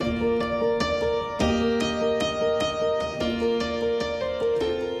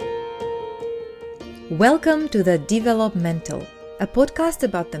Welcome to The Developmental, a podcast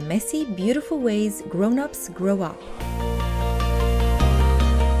about the messy, beautiful ways grown-ups grow up.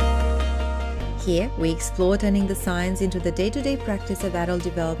 Here, we explore turning the science into the day-to-day practice of adult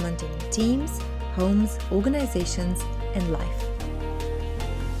development in teams, homes, organizations, and life.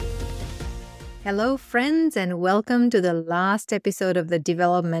 Hello, friends, and welcome to the last episode of The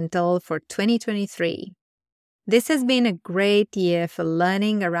Developmental for 2023. This has been a great year for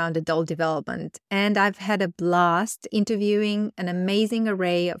learning around adult development, and I've had a blast interviewing an amazing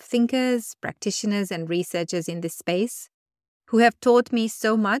array of thinkers, practitioners, and researchers in this space who have taught me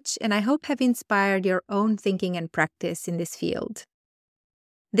so much and I hope have inspired your own thinking and practice in this field.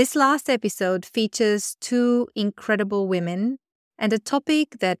 This last episode features two incredible women and a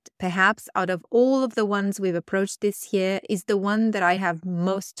topic that perhaps out of all of the ones we've approached this year is the one that I have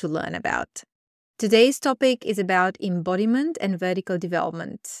most to learn about. Today's topic is about embodiment and vertical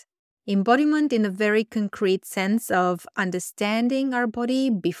development. Embodiment in a very concrete sense of understanding our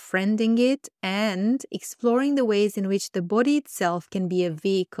body, befriending it, and exploring the ways in which the body itself can be a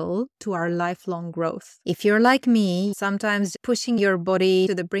vehicle to our lifelong growth. If you're like me, sometimes pushing your body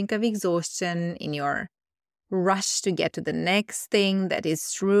to the brink of exhaustion in your rush to get to the next thing that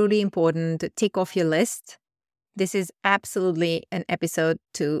is truly important to tick off your list, this is absolutely an episode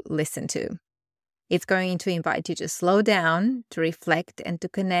to listen to. It's going to invite you to slow down, to reflect, and to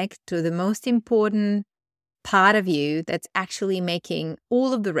connect to the most important part of you that's actually making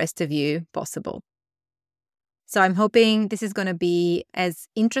all of the rest of you possible. So I'm hoping this is going to be as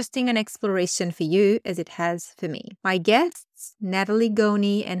interesting an exploration for you as it has for me. My guests, Natalie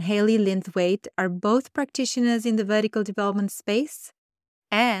Goney and Hayley Linthwaite, are both practitioners in the vertical development space,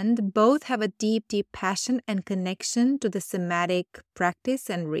 and both have a deep, deep passion and connection to the somatic practice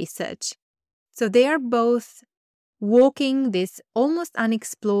and research. So they are both walking this almost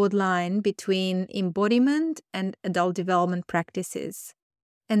unexplored line between embodiment and adult development practices.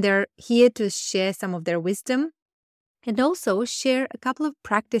 And they're here to share some of their wisdom and also share a couple of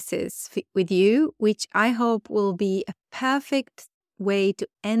practices with you, which I hope will be a perfect way to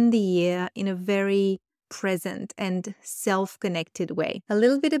end the year in a very present and self-connected way. A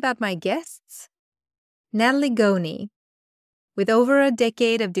little bit about my guests. Natalie Goney. With over a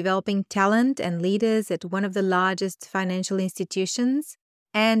decade of developing talent and leaders at one of the largest financial institutions,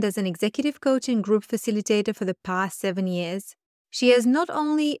 and as an executive coach and group facilitator for the past 7 years, she has not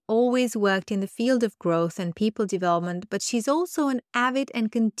only always worked in the field of growth and people development, but she's also an avid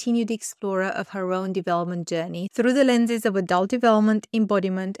and continued explorer of her own development journey through the lenses of adult development,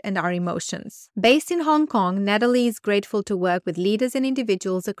 embodiment, and our emotions. Based in Hong Kong, Natalie is grateful to work with leaders and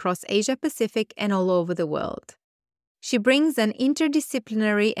individuals across Asia Pacific and all over the world. She brings an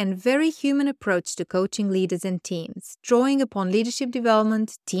interdisciplinary and very human approach to coaching leaders and teams, drawing upon leadership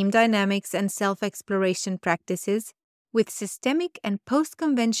development, team dynamics, and self-exploration practices with systemic and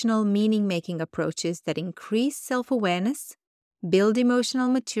post-conventional meaning-making approaches that increase self-awareness, build emotional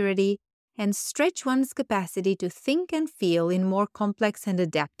maturity, and stretch one's capacity to think and feel in more complex and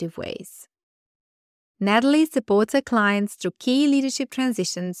adaptive ways. Natalie supports her clients through key leadership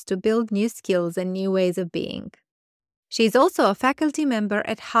transitions to build new skills and new ways of being. She is also a faculty member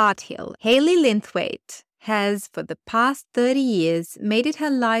at Harthill. Hayley Linthwaite has, for the past 30 years, made it her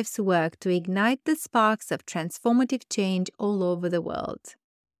life's work to ignite the sparks of transformative change all over the world.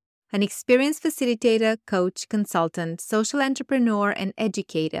 An experienced facilitator, coach, consultant, social entrepreneur, and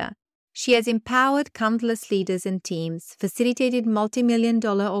educator, she has empowered countless leaders and teams, facilitated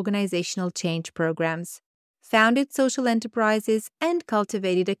multi-million-dollar organizational change programs, founded social enterprises, and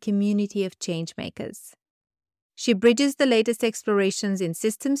cultivated a community of change makers. She bridges the latest explorations in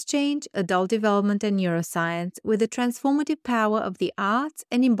systems change, adult development, and neuroscience with the transformative power of the arts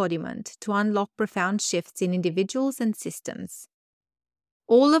and embodiment to unlock profound shifts in individuals and systems.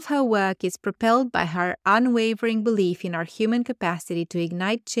 All of her work is propelled by her unwavering belief in our human capacity to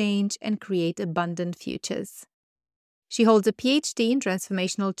ignite change and create abundant futures. She holds a PhD in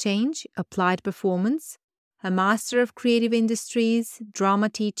transformational change, applied performance, a Master of Creative Industries, drama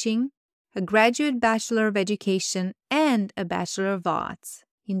teaching, a graduate Bachelor of Education, and a Bachelor of Arts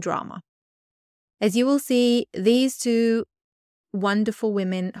in drama. As you will see, these two wonderful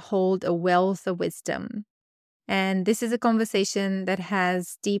women hold a wealth of wisdom. And this is a conversation that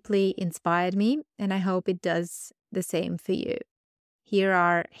has deeply inspired me, and I hope it does the same for you. Here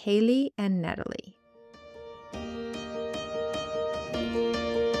are Hayley and Natalie.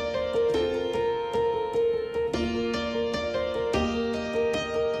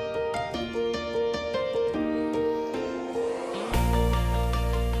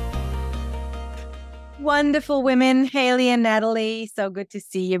 Wonderful women, Hayley and Natalie. So good to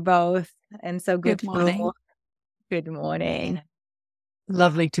see you both. and so Good morning. Good morning.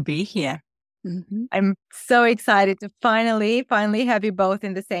 Lovely to be here. Mm-hmm. I'm so excited to finally have you both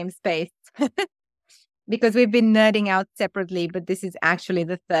in the same space. Because we've been nerding out separately, but this is actually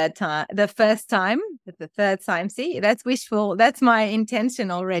the third time. See, that's wishful. That's my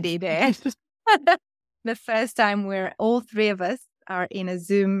intention already there. The first time where all three of us are in a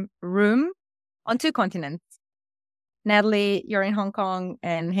Zoom room on two continents. Natalie, you're in Hong Kong,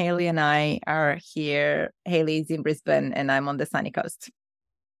 and Haley and I are here. Haley's in Brisbane, and I'm on the sunny coast.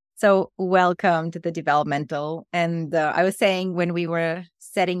 So welcome to the Developmental. And I was saying when we were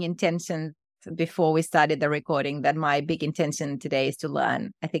setting intentions before we started the recording that my big intention today is to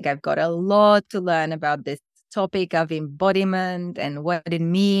learn. I think I've got a lot to learn about this topic of embodiment and what it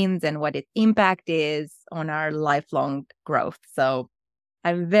means and what its impact is on our lifelong growth. So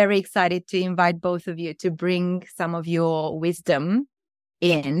I'm very excited to invite both of you to bring some of your wisdom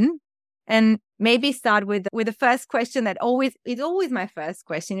in, and maybe start with the first question that is always my first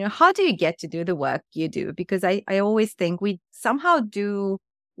question. How do you get to do the work you do? Because I always think we somehow do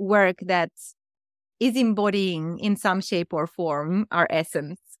work that is embodying in some shape or form our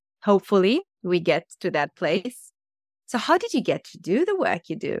essence. Hopefully we get to that place. So how did you get to do the work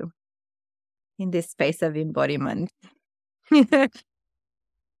you do in this space of embodiment?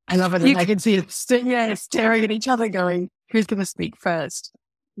 I love it. I can see it staring at each other going, who's going to speak first?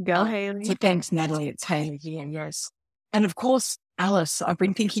 Go, Haley. So thanks, Natalie. It's Haley here, yes. And of course, Alice, I've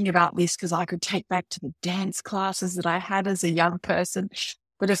been thinking about this because I could take back to the dance classes that I had as a young person.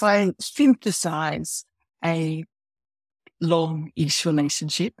 But if I synthesize a long-ish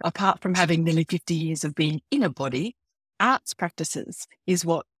relationship, apart from having nearly 50 years of being in a body, arts practices is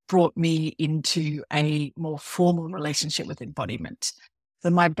what brought me into a more formal relationship with embodiment. So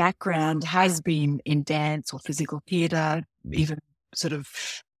my background has been in dance or physical theatre, even sort of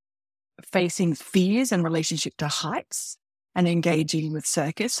facing fears in relationship to heights and engaging with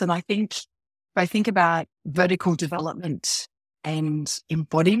circus. And I think if I think about vertical development and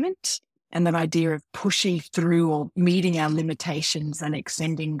embodiment and that idea of pushing through or meeting our limitations and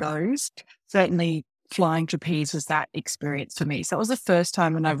extending those, certainly flying trapeze was that experience for me. So it was the first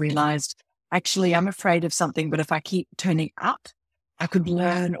time when I realized, actually, I'm afraid of something, but if I keep turning up, I could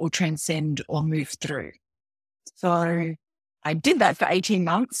learn or transcend or move through. So I did that for 18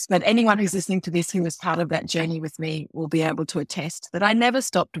 months, but anyone who's listening to this who was part of that journey with me will be able to attest that I never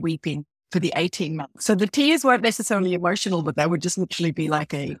stopped weeping for the 18 months. So the tears weren't necessarily emotional, but they would just literally be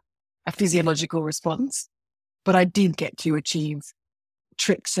like a physiological response. But I did get to achieve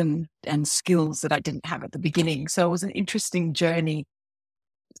tricks and skills that I didn't have at the beginning. So it was an interesting journey,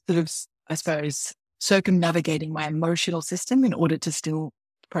 sort of, I suppose, circumnavigating my emotional system in order to still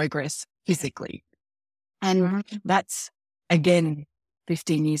progress physically. And that's, again,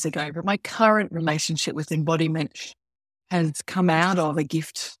 15 years ago. But my current relationship with embodiment has come out of a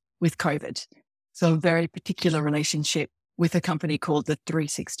gift with COVID. So a very particular relationship with a company called the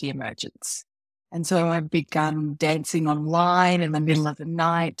 360 Emergence. And so I've begun dancing online in the middle of the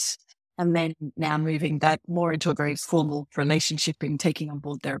night, and then now moving that more into a very formal relationship and taking on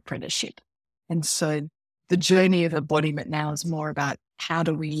board their apprenticeship. And so the journey of embodiment now is more about how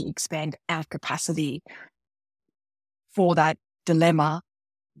do we expand our capacity for that dilemma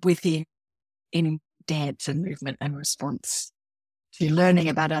within in dance and movement and response to learning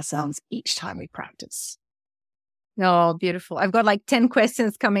about ourselves each time we practice. Oh, beautiful. I've got like 10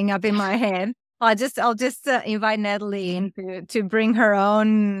 questions coming up in my head. I'll just invite Natalie in to bring her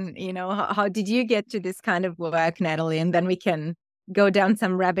own, how did you get to this kind of work, Natalie? And then we can go down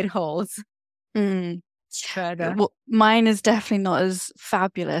some rabbit holes. Further. Well, mine is definitely not as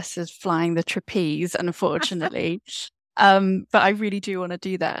fabulous as flying the trapeze, unfortunately. But I really do want to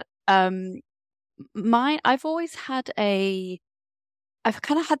do that. I've always had I've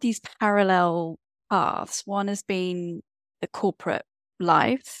kind of had these parallel paths. One has been the corporate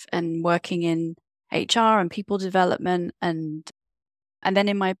life and working in HR and people development, and then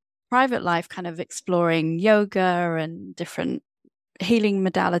in my private life, kind of exploring yoga and different healing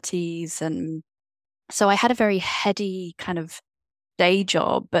modalities. And so I had a very heady kind of day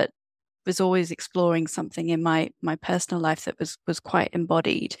job, but was always exploring something in my personal life that was quite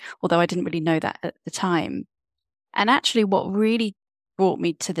embodied, although I didn't really know that at the time. And actually what really brought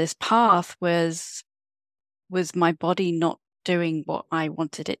me to this path was my body not doing what I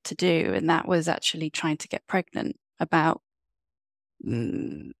wanted it to do. And that was actually trying to get pregnant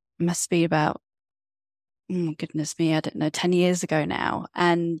must be about, goodness me, I don't know, 10 years ago now.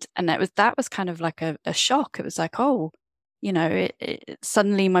 And that was kind of like a shock. It was like,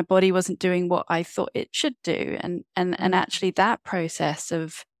 suddenly my body wasn't doing what I thought it should do. And actually that process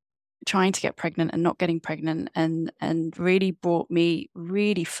of trying to get pregnant and not getting pregnant, and really brought me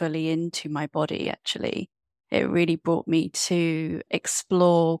really fully into my body. Actually, it really brought me to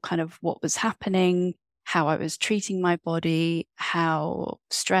explore kind of what was happening, how I was treating my body, how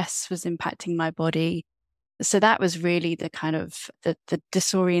stress was impacting my body. So that was really the kind of the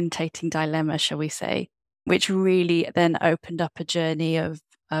disorientating dilemma, shall we say, which really then opened up a journey of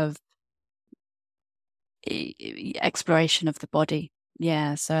exploration of the body.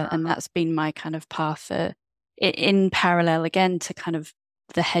 Yeah. So, and that's been my kind of path in parallel again to kind of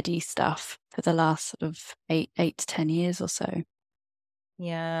the heady stuff for the last sort of 8 to 10 years or so.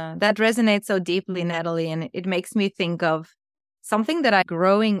 Yeah, that resonates so deeply, Natalie. And it makes me think of something that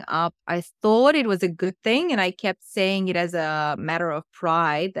growing up, I thought it was a good thing. And I kept saying it as a matter of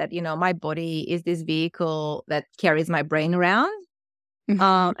pride that, my body is this vehicle that carries my brain around.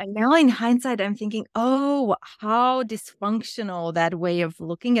 And now in hindsight, I'm thinking, oh, how dysfunctional that way of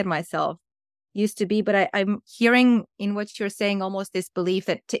looking at myself used to be. But I'm hearing in what you're saying almost this belief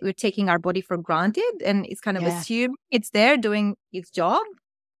that we're taking our body for granted, and it's kind of assumed it's there doing its job.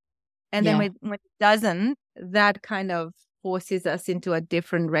 And then when it doesn't, that kind of forces us into a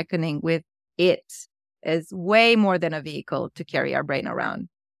different reckoning with it as way more than a vehicle to carry our brain around.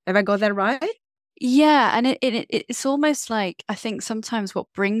 Have I got that right? Yeah, and it's almost like, I think sometimes what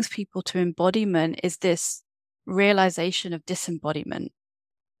brings people to embodiment is this realization of disembodiment.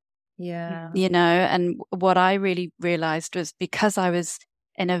 Yeah. And what I really realized was, because I was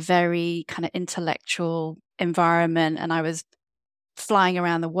in a very kind of intellectual environment and I was flying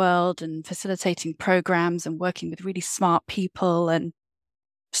around the world and facilitating programs and working with really smart people and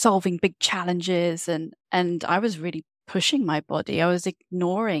solving big challenges, and I was really pushing my body. I was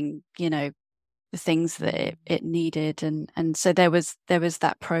ignoring, the things that it needed, and so there was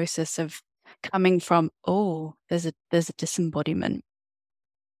that process of coming from, there's a disembodiment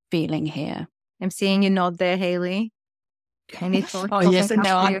feeling here. I'm seeing you nod there, Haley. Any thoughts? Oh yes, and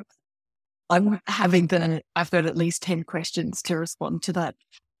now I've got at least 10 questions to respond to that,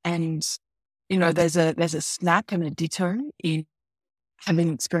 and there's a snap and a ditto in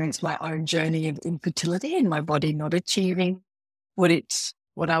having experienced my own journey of infertility and my body not achieving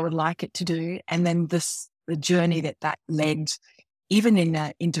what I would like it to do. And then the journey that led, even in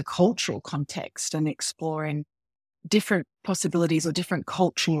an intercultural context, and exploring different possibilities or different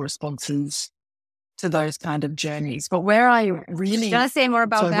cultural responses to those kind of journeys. But where I really... Do you want to say more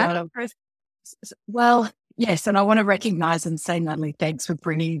about that? Well, yes. And I want to recognize and say, Natalie, thanks for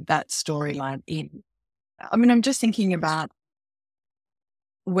bringing that storyline in. I mean, I'm just thinking about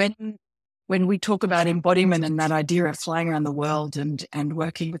when we talk about embodiment and that idea of flying around the world and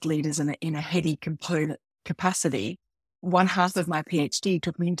working with leaders in a heady component capacity, one half of my PhD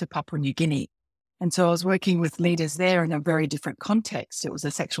took me into Papua New Guinea. And so I was working with leaders there in a very different context. It was a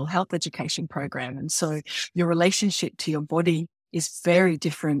sexual health education program. And so your relationship to your body is very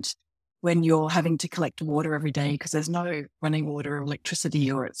different when you're having to collect water every day because there's no running water or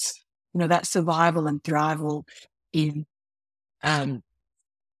electricity, or it's, that survival and thrival in,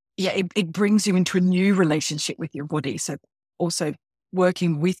 it brings you into a new relationship with your body. So also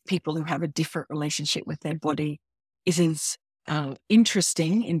working with people who have a different relationship with their body is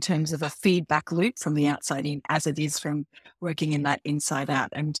interesting in terms of a feedback loop from the outside in, as it is from working in that inside out.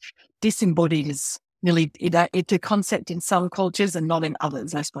 And disembodied is nearly it's a concept in some cultures and not in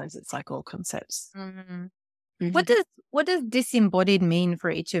others. I suppose it's like all concepts. Mm-hmm. Mm-hmm. What does disembodied mean for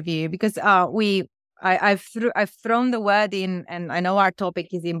each of you? Because I've thrown the word in, and I know our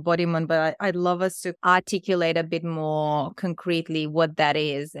topic is embodiment, but I'd love us to articulate a bit more concretely what that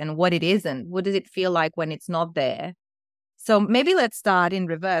is and what it isn't. What does it feel like when it's not there? So maybe let's start in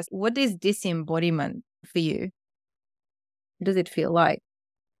reverse. What is disembodiment for you? What does it feel like?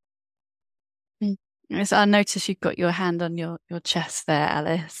 So I notice you've got your hand on your chest there,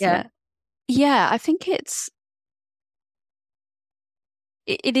 Alice. Yeah. Yeah, I think it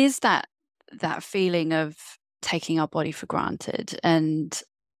is that feeling of taking our body for granted and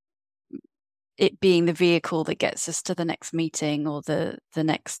it being the vehicle that gets us to the next meeting or the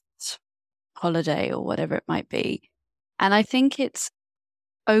next holiday or whatever it might be. And I think it's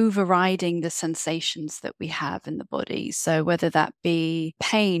overriding the sensations that we have in the body. So whether that be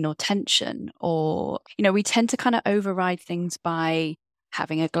pain or tension, or, we tend to kind of override things by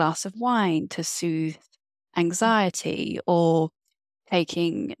having a glass of wine to soothe anxiety, or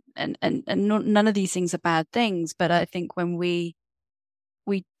taking, and none of these things are bad things, but I think when we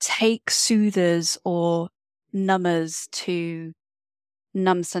take soothers or numbers to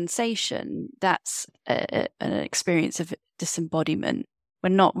numb sensation, that's an experience of disembodiment. We're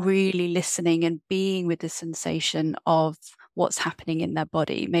not really listening and being with the sensation of what's happening in their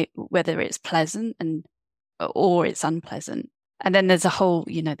body, whether it's pleasant or it's unpleasant. And then there's a whole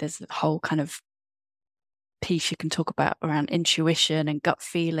kind of piece you can talk about around intuition and gut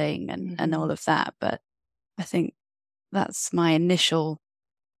feeling and all of that. But I think that's my initial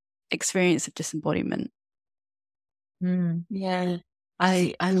experience of disembodiment. Yeah.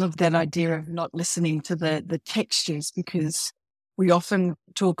 I love that idea of not listening to the textures, because we often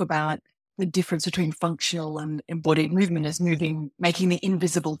talk about the difference between functional and embodied movement as making the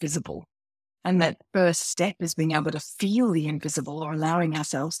invisible visible. And that first step is being able to feel the invisible, or allowing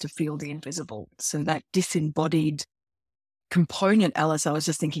ourselves to feel the invisible. So that disembodied component, Alice, I was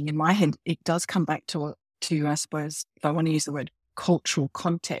just thinking in my head, it does come back to, I suppose, if I want to use the word cultural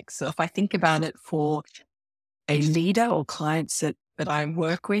context. So if I think about it for a leader or clients that I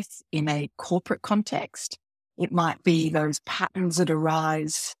work with in a corporate context, it might be those patterns that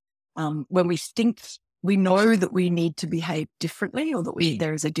arise when we know that we need to behave differently, or that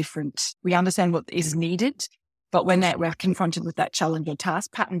we understand what is needed, but when we're confronted with that challenge or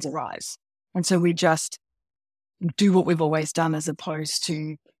task, patterns arise. And so we just do what we've always done, as opposed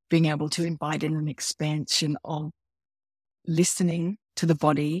to being able to invite in an expansion of listening to the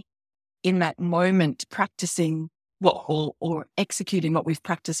body in that moment, practicing or executing what we've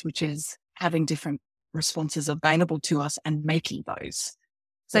practiced, which is having different responses available to us and making those.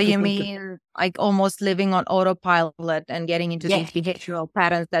 So you mean like almost living on autopilot and getting into these behavioral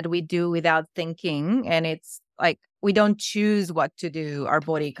patterns that we do without thinking, and it's like we don't choose what to do. Our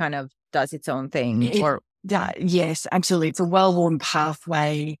body kind of does its own thing. Yes, absolutely. It's a well-worn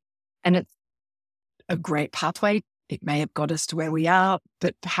pathway, and it's a great pathway. It may have got us to where we are,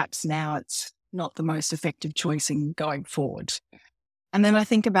 but perhaps now it's not the most effective choice in going forward. And then I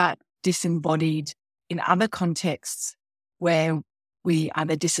think about disembodied in other contexts where we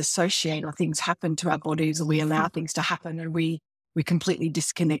either disassociate, or things happen to our bodies, or we allow things to happen, and we're completely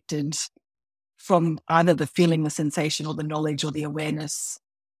disconnected from either the feeling, the sensation, or the knowledge, or the awareness.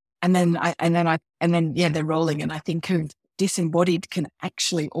 And then they're rolling. And I think of disembodied can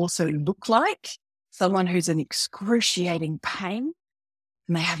actually also look like someone who's in excruciating pain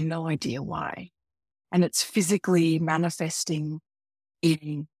and they have no idea why. And it's physically manifesting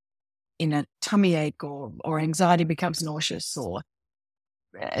in a tummy ache, or anxiety becomes nauseous, or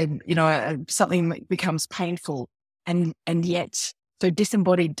something becomes painful. And yet, so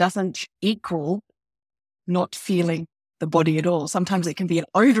disembodied doesn't equal not feeling the body at all. Sometimes it can be an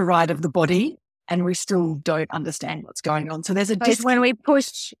override of the body and we still don't understand what's going on. So there's when we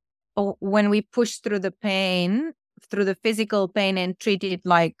push through the pain, through the physical pain, and treat it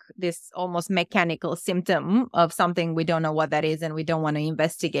like this almost mechanical symptom of something we don't know what that is, and we don't want to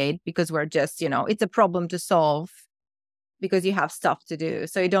investigate because we're just, it's a problem to solve because you have stuff to do.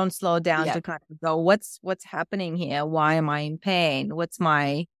 So you don't slow down to kind of go, what's happening here? Why am I in pain?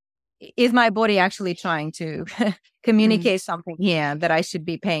 Is my body actually trying to communicate something here that I should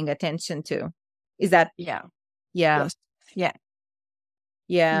be paying attention to? Is that? Yeah. Yes. Yeah.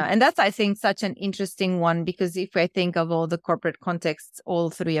 Yeah. And that's, I think, such an interesting one, because if I think of all the corporate contexts, all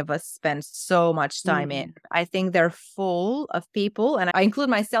three of us spend so much time in. I think they're full of people, and I include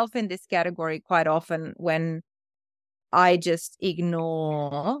myself in this category quite often, when I just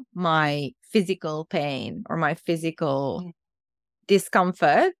ignore my physical pain or my physical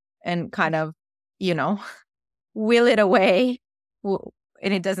discomfort and kind of, will it away.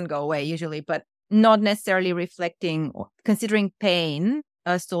 And it doesn't go away usually, but not necessarily reflecting or considering pain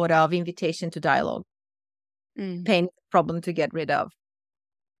a sort of invitation to dialogue. Pain problem to get rid of.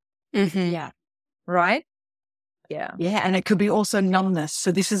 Yeah. Right? Yeah. Yeah. And it could be also numbness.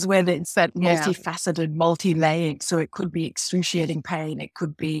 So this is where it's that multifaceted, multi-layered. So it could be excruciating pain. It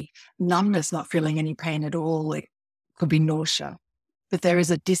could be numbness, not feeling any pain at all. It could be nausea. But there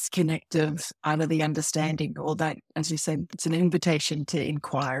is a disconnect of either the understanding, or that, as you said, it's an invitation to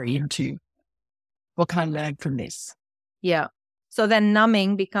inquiry into what can I learn from this? Yeah. So then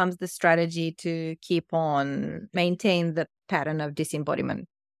numbing becomes the strategy to maintain the pattern of disembodiment.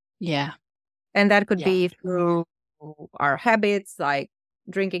 Yeah. And that could be through our habits, like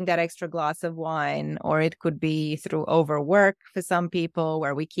drinking that extra glass of wine, or it could be through overwork for some people,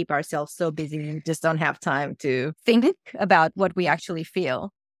 where we keep ourselves so busy we just don't have time to think about what we actually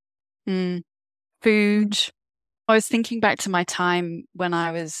feel. Food. I was thinking back to my time when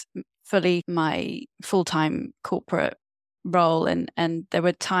I was fully my full-time corporate role, and there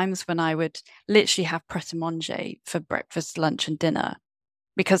were times when I would literally have pret-a-manger for breakfast, lunch and dinner,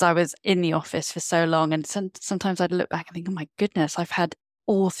 because I was in the office for so long. And sometimes I'd look back and think, oh my goodness, I've had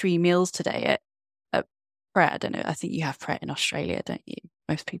all 3 meals today at Pret. I don't know. I think you have Pret in Australia, don't you?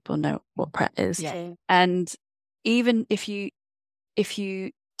 Most people know what Pret is. Yeah. And even if you if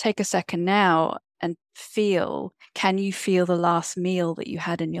you take a second now and feel, can you feel the last meal that you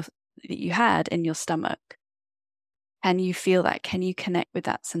had in your stomach? Can you feel that? Can you connect with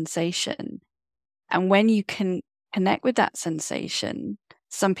that sensation? And when you can connect with that sensation,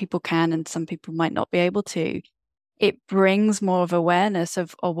 some people can and some people might not be able to, it brings more of awareness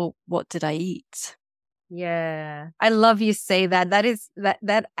of, oh, well, what did I eat? Yeah. I love you say that.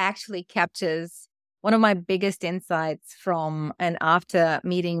 That actually captures one of my biggest insights from and after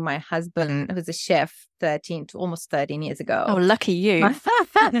meeting my husband, who's a chef 13 years ago. Oh, lucky you.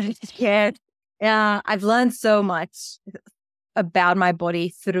 Yeah. Yeah. I've learned so much about my body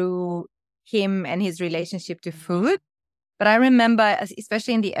through him and his relationship to food. But I remember,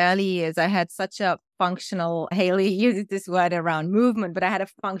 especially in the early years, I had such a functional, Haley uses this word around movement, but I had a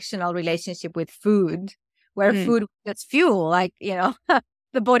functional relationship with food where food was fuel, like,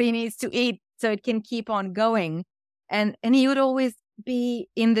 the body needs to eat so it can keep on going. And he would always be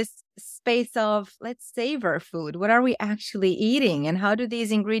in this space of, let's savor food. What are we actually eating? And how do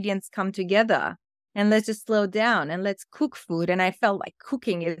these ingredients come together? And let's just slow down and let's cook food. And I felt like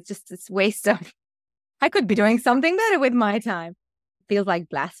cooking is just this waste of, I could be doing something better with my time. Feels like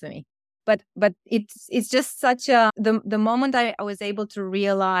blasphemy. But it's just such the moment I was able to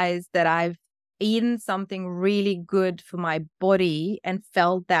realize that I've eaten something really good for my body and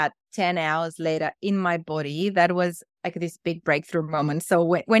felt that 10 hours later in my body, that was like this big breakthrough moment. So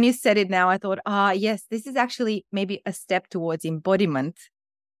when you said it now, I thought, yes, this is actually maybe a step towards embodiment.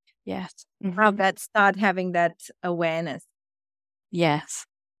 Yes. How that start having that awareness. Yes.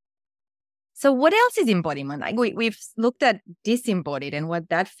 So what else is embodiment? Like we've looked at disembodied and what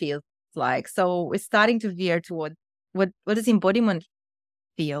that feels like. So we're starting to veer toward what does embodiment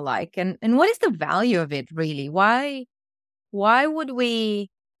feel like? And what is the value of it really? Why would we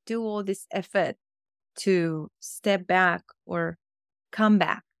do all this effort to step back or come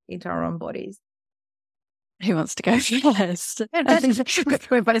back into our own bodies? Who wants to go first? I think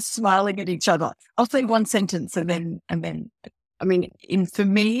we're both smiling at each other. I'll say one sentence and then, I mean, for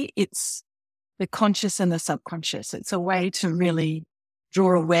me, it's the conscious and the subconscious. It's a way to really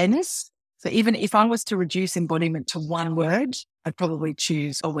draw awareness. So even if I was to reduce embodiment to one word, I'd probably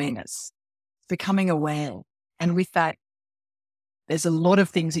choose awareness, becoming aware. And with that, there's a lot of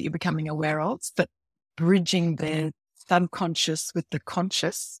things that you're becoming aware of, but bridging the subconscious with the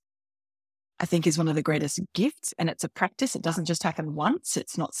conscious, I think, is one of the greatest gifts. And it's a practice. It doesn't just happen once.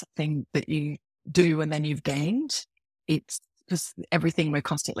 It's not something that you do and then you've gained. It's just everything we're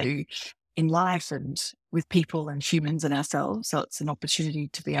constantly doing in life and with people and humans and ourselves. So it's an opportunity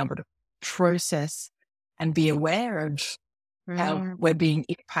to be able to process and be aware of how we're being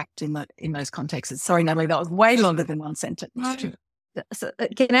impacted in those contexts. Sorry, Natalie, that was way longer than one sentence. So,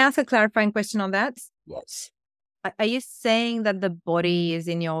 can I ask a clarifying question on that? Yes. Are you saying that the body is,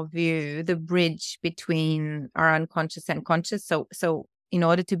 in your view, the bridge between our unconscious and conscious? So in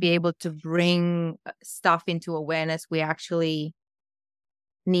order to be able to bring stuff into awareness, we actually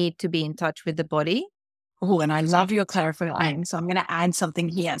need to be in touch with the body? Oh, and I love your clarifying. So I'm going to add something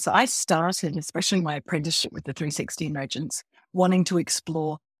here. So I started, especially my apprenticeship with the 360 Emergence, wanting to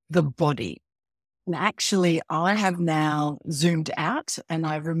explore the body. And actually, I have now zoomed out and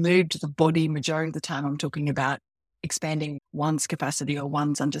I've removed the body. Majority of the time, I'm talking about expanding one's capacity or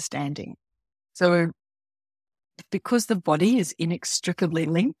one's understanding. So because the body is inextricably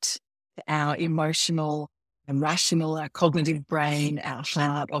linked to our emotional and rational, our cognitive brain, our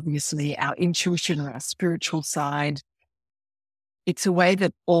heart, obviously, our intuition or our spiritual side, it's a way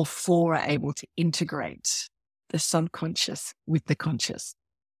that all four are able to integrate the subconscious with the conscious.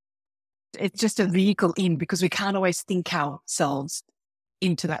 It's just a vehicle in, because we can't always think ourselves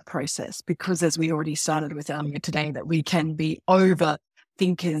into that process, because as we already started with earlier today, that we can be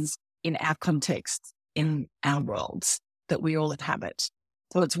overthinkers in our context, in our worlds that we all inhabit.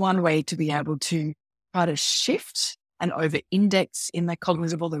 So it's one way to be able to try to shift and over-index in the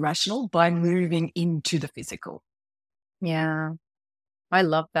cognitive or the rational by moving into the physical. Yeah, I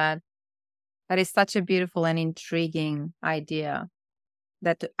love that. That is such a beautiful and intriguing idea,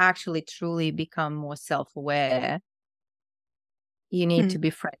 that to actually truly become more self-aware, you need to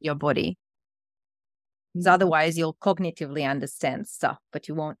befriend your body. Because otherwise you'll cognitively understand stuff, but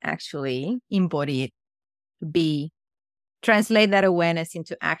you won't actually embody it, translate that awareness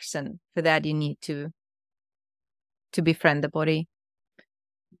into action. For that, you need to befriend the body.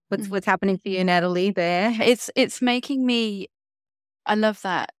 What's happening for you, Natalie, there? It's making me, I love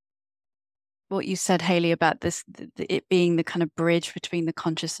that, what you said, Haley, about this, it being the kind of bridge between the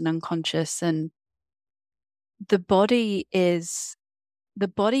conscious and unconscious. And the body is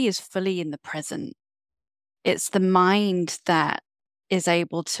fully in the present. It's the mind that is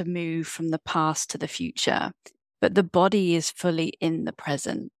able to move from the past to the future, but the body is fully in the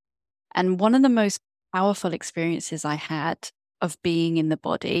present. And one of the most powerful experiences I had of being in the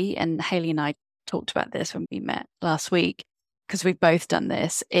body, and Haley and I talked about this when we met last week, because we've both done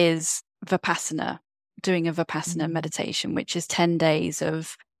this, is Vipassana, doing a Vipassana meditation, which is 10 days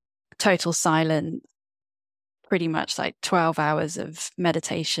of total silence, pretty much like 12 hours of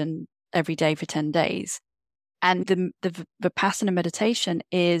meditation every day for 10 days. And the Vipassana meditation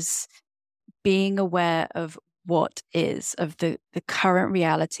is being aware of what is, of the current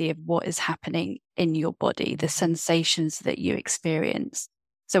reality of what is happening in your body, the sensations that you experience.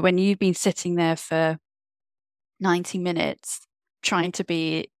 So when you've been sitting there for 90 minutes, trying to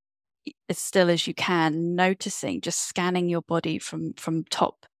be as still as you can, noticing, just scanning your body from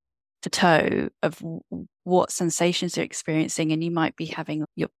top to toe of what sensations you're experiencing, and you might be having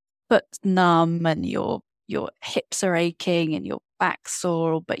your foot numb and your hips are aching and your back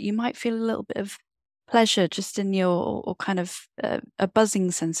sore, but you might feel a little bit of pleasure just in your, or kind of a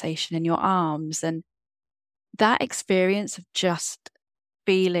buzzing sensation in your arms. And that experience of just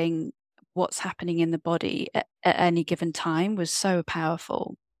feeling what's happening in the body at any given time was so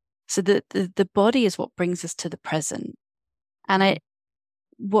powerful. So the body is what brings us to the present. And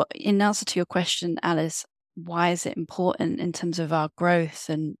in answer to your question, Alice, why is it important in terms of our growth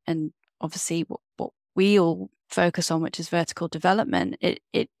and obviously what we all focus on, which is vertical development,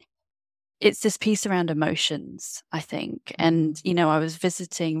 it's this piece around emotions, I think. And, I was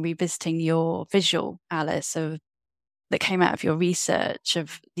revisiting your visual, Alice, that came out of your research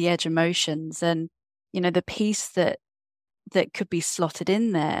of the edge emotions. And, the piece that could be slotted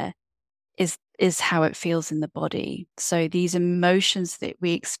in there is how it feels in the body. So these emotions that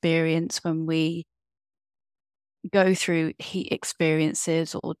we experience when we go through heat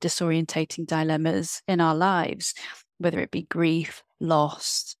experiences or disorientating dilemmas in our lives, whether it be grief,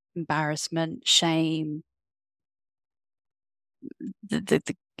 loss, embarrassment, shame, the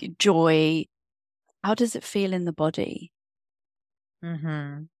joy, how does it feel in the body?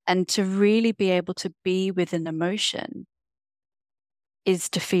 Mm-hmm. And to really be able to be with an emotion is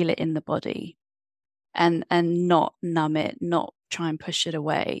to feel it in the body and not numb it, not try and push it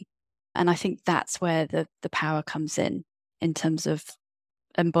away. And I think that's where the power comes in terms of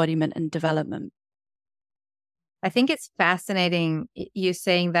embodiment and development. I think it's fascinating you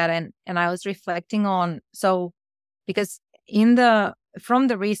saying that, and I was reflecting on, so because from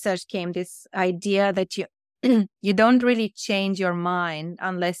the research came this idea that you you don't really change your mind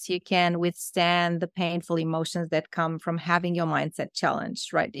unless you can withstand the painful emotions that come from having your mindset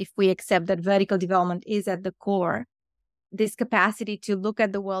challenged, right? If we accept that vertical development is at the core, this capacity to look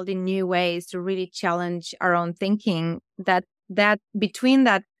at the world in new ways, to really challenge our own thinking, that between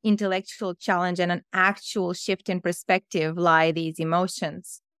that intellectual challenge and an actual shift in perspective lie these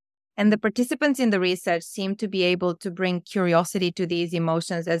emotions. And the participants in the research seem to be able to bring curiosity to these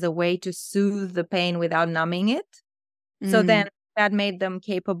emotions as a way to soothe the pain without numbing it. So then that made them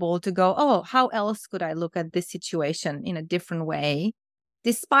capable to go, oh, how else could I look at this situation in a different way,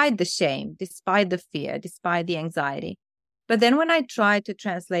 despite the shame, despite the fear, despite the anxiety. But then when I tried to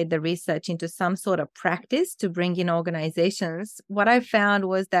translate the research into some sort of practice to bring in organizations, what I found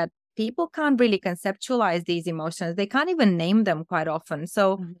was that people can't really conceptualize these emotions. They can't even name them quite often.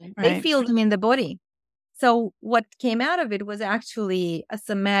 So they feel them in the body. So what came out of it was actually a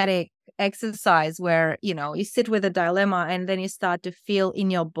somatic exercise where, you sit with a dilemma and then you start to feel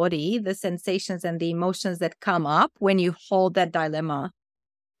in your body the sensations and the emotions that come up when you hold that dilemma.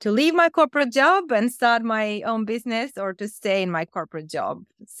 To leave my corporate job and start my own business, or to stay in my corporate job,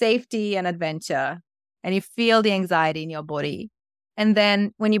 safety and adventure. And you feel the anxiety in your body. And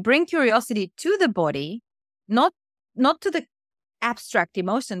then when you bring curiosity to the body, not to the abstract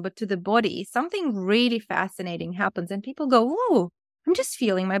emotion, but to the body, something really fascinating happens. And people go, oh, I'm just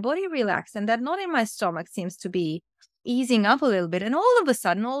feeling my body relax. And that knot in my stomach seems to be easing up a little bit. And all of a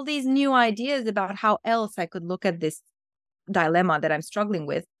sudden, all these new ideas about how else I could look at this dilemma that I'm struggling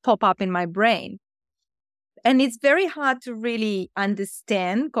with pop up in my brain. And it's very hard to really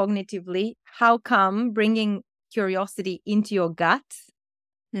understand cognitively how come bringing curiosity into your gut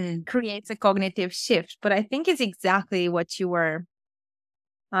creates a cognitive shift. But I think it's exactly what you were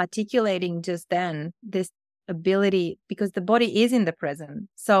articulating just then, this ability, because the body is in the present.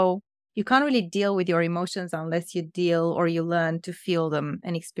 So you can't really deal with your emotions unless you deal or you learn to feel them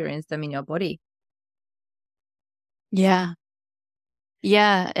and experience them in your body. Yeah.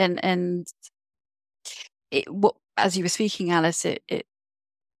 Yeah. And as you were speaking, Alice, it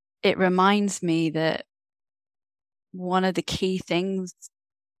reminds me that one of the key things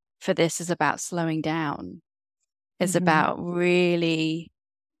for this is about slowing down. is about really,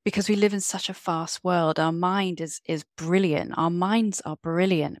 because we live in such a fast world, our mind is brilliant. Our minds are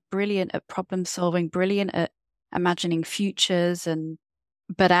brilliant at problem solving, brilliant at imagining futures,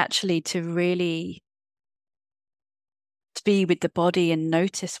 but actually to really to be with the body and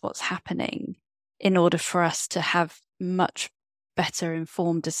notice what's happening in order for us to have much better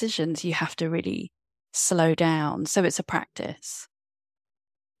informed decisions, you have to really slow down. So it's a practice.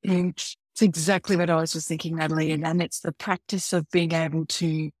 It's exactly what I was just thinking, Natalie. And it's the practice of being able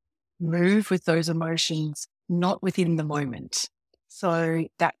to move with those emotions, not within the moment. So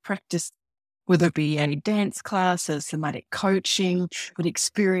that practice, whether it be a dance class, a somatic coaching, but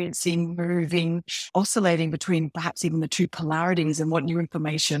experiencing, moving, oscillating between perhaps even the two polarities and what new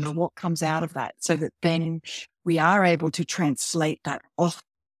information or what comes out of that, so that then we are able to translate that off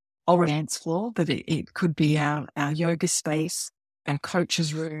our dance floor, but it could be our yoga space, our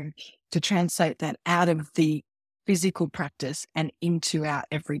coach's room, to translate that out of the physical practice and into our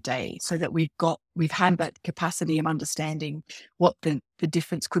everyday, so that we've had that capacity of understanding what the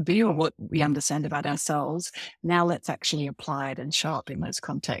difference could be or what we understand about ourselves. Now let's actually apply it and show up in those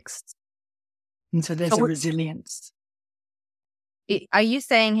contexts. And so there's a resilience. Are you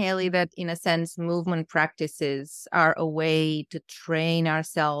saying, Haley, that in a sense, movement practices are a way to train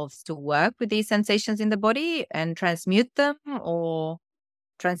ourselves to work with these sensations in the body and transmute them or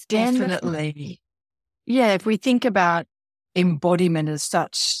transform? Definitely. Yeah, if we think about embodiment as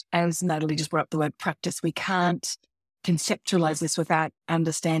such, as Natalie just brought up the word practice, we can't conceptualize this without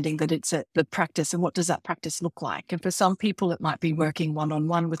understanding that it's the practice and what does that practice look like. And for some people, it might be working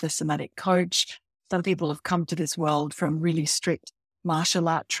one-on-one with a somatic coach. Some people have come to this world from really strict martial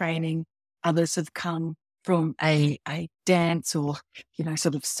art training. Others have come from a dance or,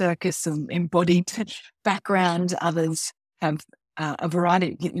 sort of circus and embodied background. Others have a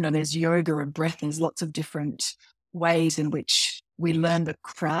variety, there's yoga and breath. There's lots of different ways in which we learn the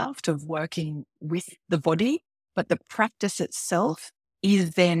craft of working with the body, but the practice itself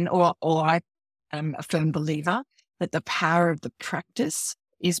is then, or I am a firm believer that the power of the practice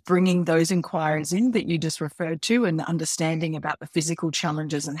is bringing those inquiries in that you just referred to, and understanding about the physical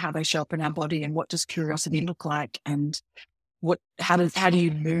challenges and how they show up in our body, and what does curiosity look like, and how do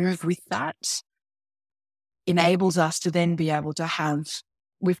you move with that, enables us to then be able to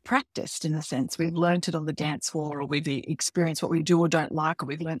we've practiced, in a sense. We've learned it on the dance floor, or we've experienced what we do or don't like, or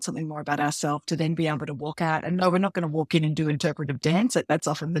we've learned something more about ourselves to then be able to walk out. And no, we're not going to walk in and do interpretive dance. That's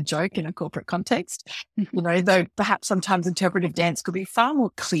often the joke in a corporate context. Though perhaps sometimes interpretive dance could be far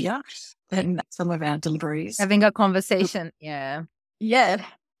more clear than some of our deliveries. Having a conversation. Yeah. Yeah.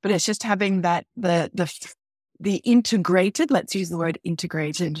 But it's just having that, the integrated, let's use the word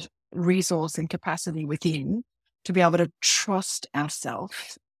integrated, resource and capacity within, to be able to trust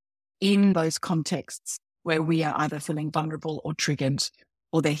ourselves in those contexts where we are either feeling vulnerable or triggered,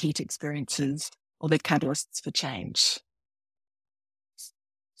 or their heat experiences, or their catalysts for change.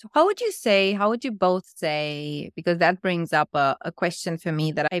 So how would you both say, because that brings up a question for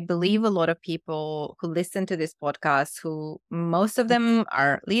me that I believe a lot of people who listen to this podcast, who most of them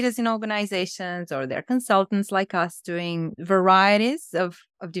are leaders in organizations, or they're consultants like us doing varieties of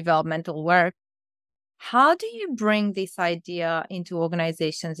developmental work. How do you bring this idea into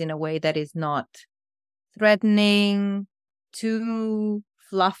organizations in a way that is not threatening, too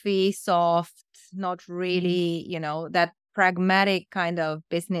fluffy, soft, not really, that pragmatic kind of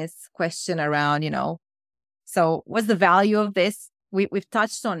business question around, so what's the value of this? We've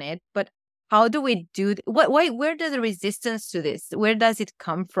touched on it, but how do we do where does the resistance to this, where does it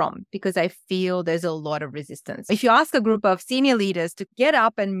come from? Because I feel there's a lot of resistance. If you ask a group of senior leaders to get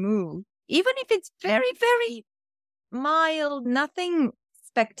up and move, even if it's very, very mild, nothing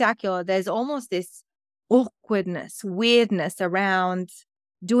spectacular, there's almost this awkwardness, weirdness around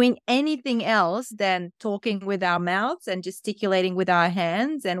doing anything else than talking with our mouths and gesticulating with our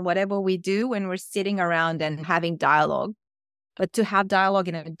hands and whatever we do when we're sitting around and having dialogue. But to have dialogue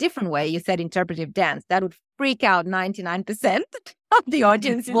in a different way, you said interpretive dance, that would freak out 99% of the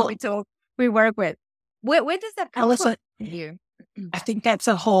audiences we work with. Where does that come from you? I think that's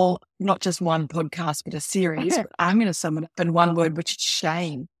a whole, not just one podcast, but a series. But I'm going to sum it up in one word, which is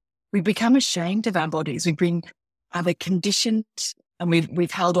shame. We become ashamed of our bodies. We've been either conditioned, and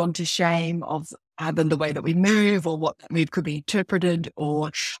we've held on to shame of either the way that we move or what that move could be interpreted.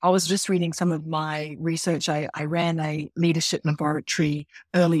 Or I was just reading some of my research. I ran a leadership laboratory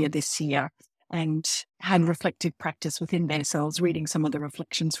earlier this year and had reflective practice within there. So I was reading some of the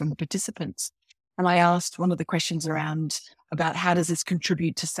reflections from the participants. And I asked one of the questions about how does this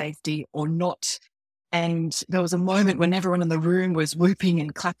contribute to safety or not? And there was a moment when everyone in the room was whooping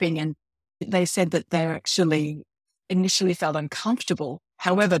and clapping, and they said that they're actually initially felt uncomfortable.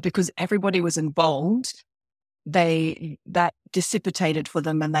 However, because everybody was involved, that dissipated for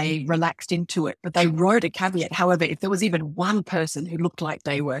them and they relaxed into it. But they wrote a caveat. However, if there was even one person who looked like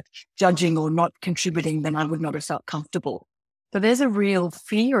they were judging or not contributing, then I would not have felt comfortable. So there's a real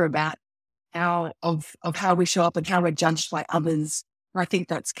fear about how we show up and how we're judged by others. I think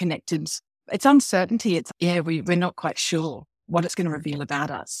that's connected. It's uncertainty. We're not quite sure what it's going to reveal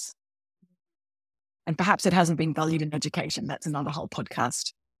about us. And perhaps it hasn't been valued in education. That's another whole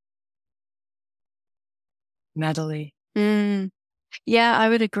podcast. Natalie. Yeah, I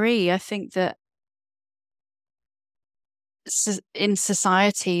would agree. I think that in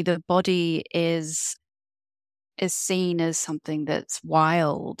society, the body is seen as something that's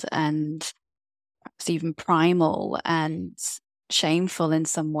wild and perhaps even primal and shameful in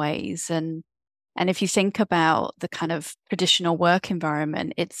some ways. And if you think about the kind of traditional work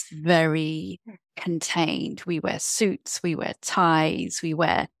environment, it's very contained. We wear suits, we wear ties, we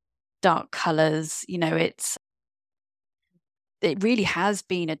wear dark colors. It really has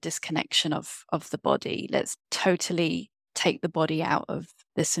been a disconnection of the body. Let's totally take the body out of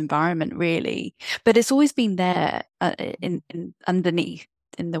this environment, really. But it's always been there in underneath,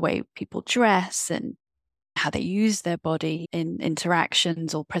 in the way people dress and how they use their body in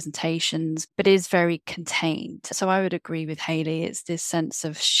interactions or presentations, but it is very contained. So I would agree with Hayley. It's this sense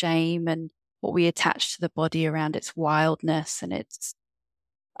of shame and what we attach to the body around its wildness and its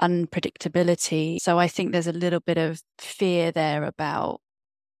unpredictability. So I think there's a little bit of fear there about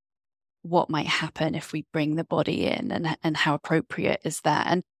what might happen if we bring the body in, and how appropriate is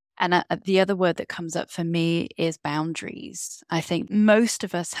that. And the other word that comes up for me is boundaries. I think most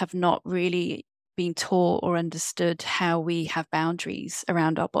of us have not really been taught or understood how we have boundaries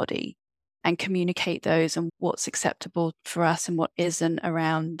around our body and communicate those and what's acceptable for us and what isn't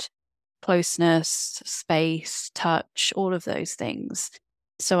around closeness, space, touch, all of those things.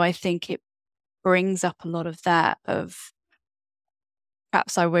 So I think it brings up a lot of that of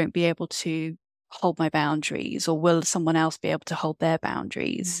perhaps I won't be able to hold my boundaries, or will someone else be able to hold their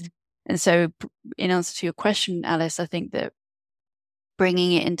boundaries? And so in answer to your question, Alice, I think that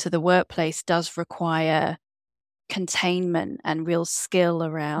bringing it into the workplace does require containment and real skill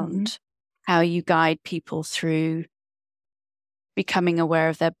around how you guide people through becoming aware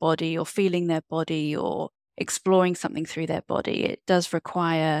of their body or feeling their body or exploring something through their body. It does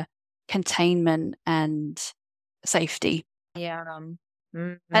require containment and safety. Yeah.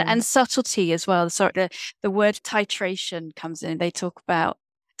 And subtlety as well. So the word titration comes in. They talk about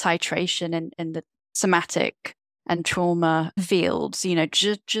titration in the somatic and trauma fields,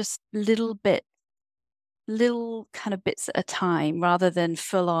 just little kind of bits at a time, rather than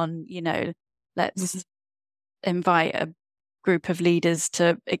full on, let's invite a group of leaders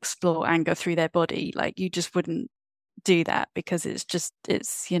to explore anger through their body. Like, you just wouldn't do that, because it's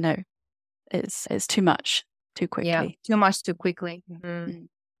too much too quickly. Yeah, too much too quickly. And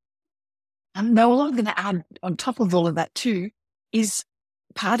all I'm going to add on top of all of that too is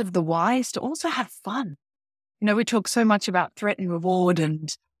part of the why is to also have fun. We talk so much about threat and reward,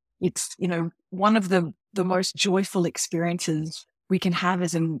 and it's, one of the most joyful experiences we can have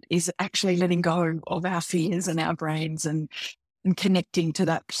is actually letting go of our fears and our brains and connecting to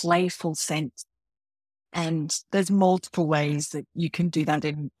that playful sense. And there's multiple ways that you can do that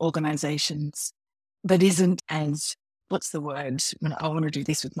in organizations that isn't as, what's the word? When I want to do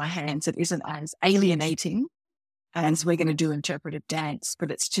this with my hands, it isn't as alienating as we're going to do interpretive dance,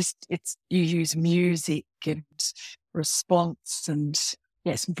 but you use music and response and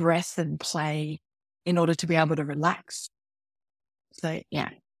yes, breath and play in order to be able to relax. So, yeah.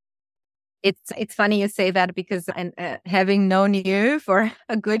 It's funny you say that, because having known you for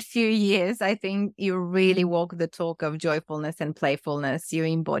a good few years, I think you really walk the talk of joyfulness and playfulness. You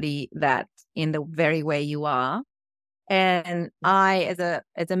embody that in the very way you are. And I,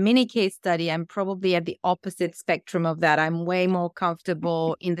 as a mini case study, I'm probably at the opposite spectrum of that. I'm way more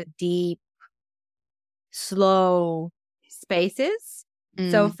comfortable in the deep, slow spaces.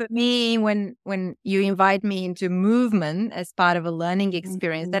 So for me, when you invite me into movement as part of a learning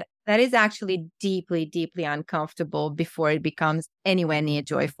experience, that is actually deeply, deeply uncomfortable before it becomes anywhere near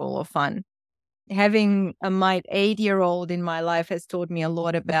joyful or fun. Having my 8-year-old in my life has taught me a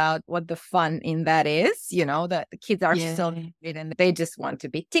lot about what the fun in that is. That the kids are so good and they just want to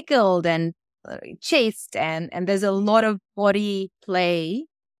be tickled and chased, and there's a lot of body play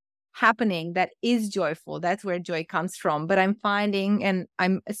happening that is joyful. That's where joy comes from. But I'm finding, and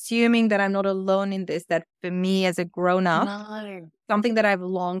I'm assuming that I'm not alone in this, that for me as a grown-up, something that I've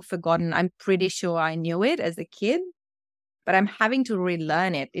long forgotten, I'm pretty sure I knew it as a kid, but I'm having to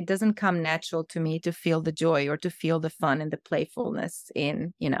relearn it. It doesn't come natural to me to feel the joy or to feel the fun and the playfulness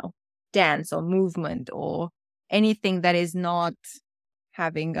in, dance or movement or anything that is not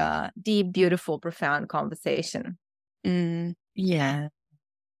having a deep, beautiful, profound conversation. Yeah.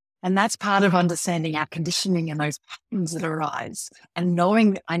 And that's part of understanding our conditioning and those patterns that arise, and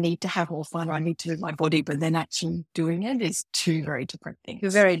knowing that I need to have more fun or I need to move my body, but then actually doing it is two very different things.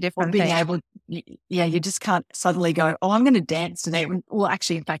 Two very Or different being things. able, you just can't suddenly go, oh, I'm going to dance today. Well,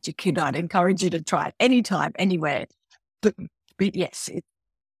 actually, in fact, you could. I'd encourage you to try it anytime, anywhere. But yes,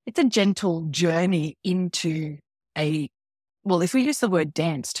 it's a gentle journey into if we use the word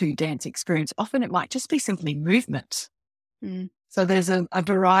dance experience, often it might just be simply movement. So there's a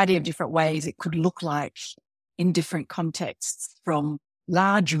variety of different ways it could look like in different contexts, from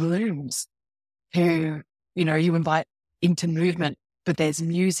large rooms who, you invite into movement, but there's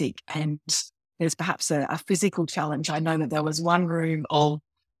music and there's perhaps a physical challenge. I know that there was one room of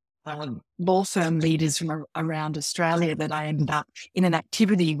law firm leaders from around Australia that I ended up in an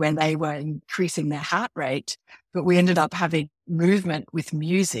activity when they were increasing their heart rate, but we ended up having movement with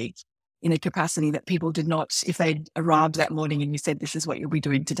music in a capacity that people did not, if they'd arrived that morning and you said, this is what you'll be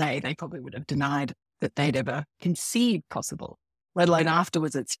doing today, they probably would have denied that they'd ever conceived possible, let alone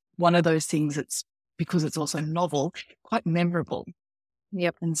afterwards. It's one of those things that's, because it's also novel, quite memorable.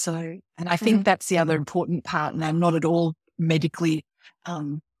 Yep. And I think that's the other important part. And I'm not at all medically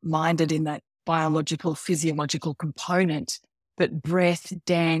minded in that biological, physiological component, but breath,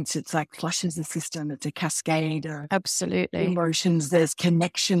 dance, it's like flushes the system. It's a cascade of Absolutely emotions. There's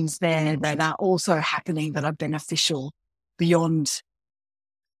connections there that are also happening that are beneficial beyond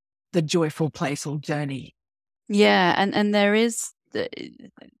the joyful, playful journey. Yeah. And there is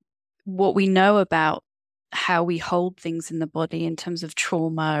what we know about how we hold things in the body in terms of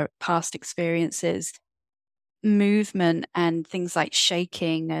trauma, past experiences, movement, and things like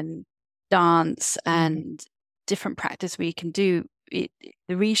shaking and dance and different practice we can do. The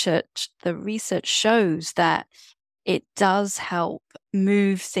research shows that it does help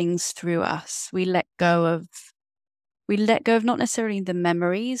move things through us. We let go of not necessarily the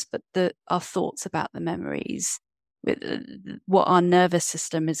memories, but our thoughts about the memories, with what our nervous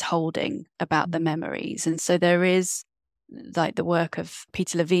system is holding about the memories. And so there is, like, the work of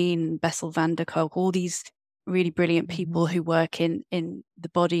Peter Levine, Bessel van der Kolk, all these really brilliant people who work in the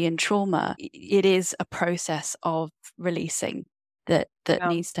body and trauma. It is a process of releasing that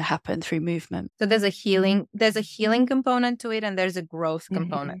needs to happen through movement. So there's a healing component to it, and there's a growth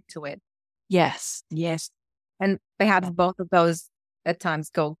component to it. Yes. And perhaps both of those at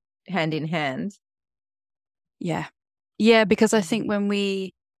times go hand in hand. Yeah, because I think when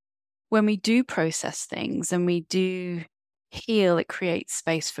we do process things and we do heal, it creates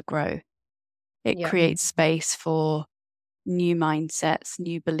space for growth. It creates space for new mindsets,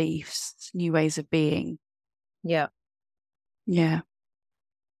 new beliefs, new ways of being. Yeah. Yeah.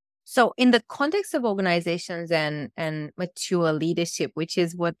 So in the context of organizations and mature leadership, which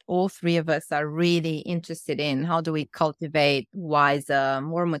is what all three of us are really interested in, how do we cultivate wiser,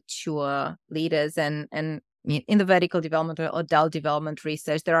 more mature leaders? And in the vertical development or adult development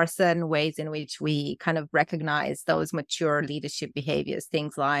research, there are certain ways in which we kind of recognize those mature leadership behaviors,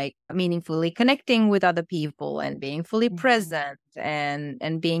 things like meaningfully connecting with other people and being fully present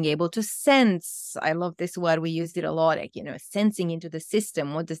and being able to sense. I love this word. We used it a lot, like, sensing into the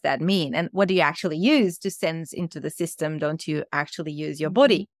system. What does that mean? And what do you actually use to sense into the system? Don't you actually use your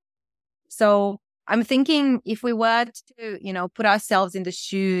body? So I'm thinking, if we were to, put ourselves in the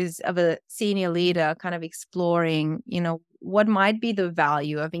shoes of a senior leader, kind of exploring, what might be the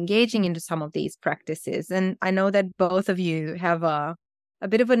value of engaging into some of these practices. And I know that both of you have a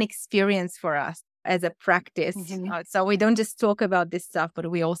bit of an experience for us as a practice. So we don't just talk about this stuff, but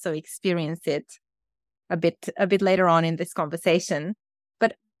we also experience it a bit later on in this conversation.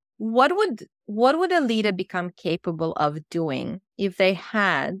 But what would a leader become capable of doing if they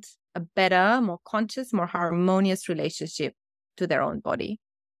had a better, more conscious, more harmonious relationship to their own body?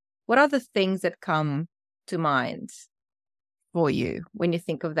 What are the things that come to mind for you when you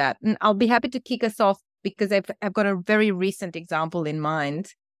think of that? And I'll be happy to kick us off because I've got a very recent example in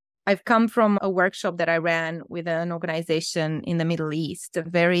mind. I've come from a workshop that I ran with an organization in the Middle East, a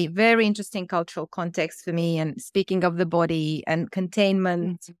very, very interesting cultural context for me. And speaking of the body and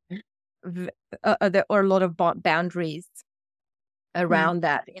containment, there are a lot of boundaries around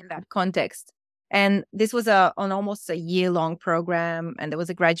that in that context. And this was on almost a year-long program, and there was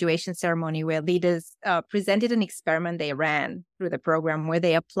a graduation ceremony where leaders presented an experiment they ran through the program where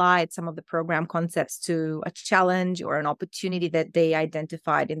they applied some of the program concepts to a challenge or an opportunity that they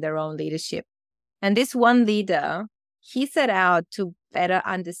identified in their own leadership. And this one leader he set out to better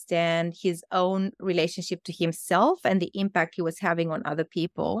understand his own relationship to himself and the impact he was having on other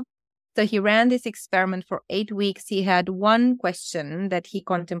people. So he ran this experiment for 8 weeks. He had one question that he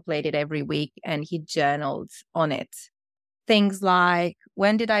contemplated every week, and he journaled on it. Things like,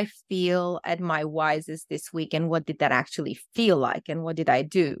 when did I feel at my wisest this week, and what did that actually feel like, and what did I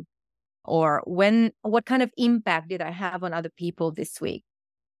do? Or what kind of impact did I have on other people this week?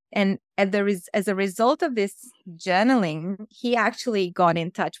 And as a result of this journaling, he actually got in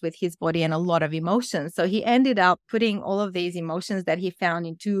touch with his body and a lot of emotions. So he ended up putting all of these emotions that he found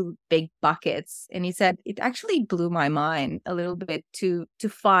in two big buckets. And he said, it actually blew my mind a little bit to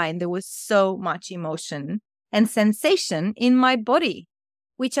find there was so much emotion and sensation in my body,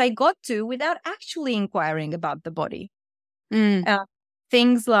 which I got to without actually inquiring about the body.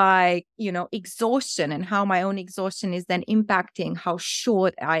 Things like, exhaustion, and how my own exhaustion is then impacting how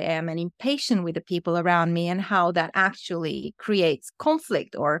short I am and impatient with the people around me, and how that actually creates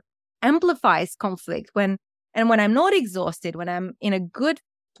conflict or amplifies conflict. When I'm not exhausted, when I'm in a good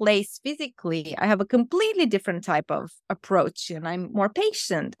place physically, I have a completely different type of approach, and I'm more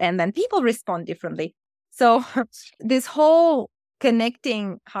patient, and then people respond differently. So this whole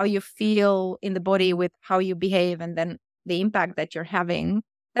connecting how you feel in the body with how you behave, and then the impact that you're having,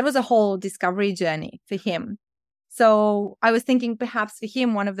 that was a whole discovery journey for him. So I was thinking perhaps for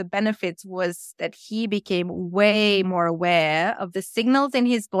him, one of the benefits was that he became way more aware of the signals in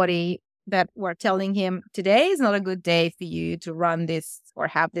his body that were telling him, today is not a good day for you to run this or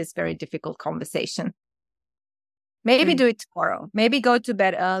have this very difficult conversation. Maybe do it tomorrow. Maybe go to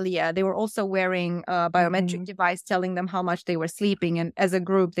bed earlier. They were also wearing a biometric device telling them how much they were sleeping. And as a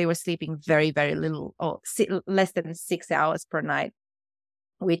group, they were sleeping very, very little, or less than 6 hours per night,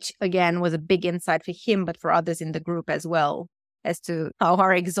 which again was a big insight for him, but for others in the group as well, as to how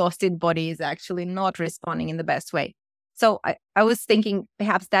our exhausted body is actually not responding in the best way. So I was thinking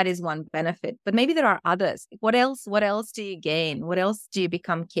perhaps that is one benefit, but maybe there are others. What else do you gain? What else do you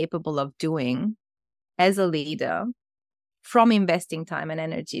become capable of doing as a leader from investing time and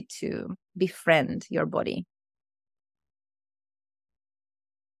energy to befriend your body?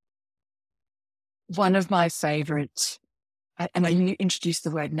 One of my favorites, and you introduced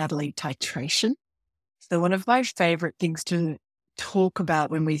the word, Natalie, titration. So one of my favorite things to talk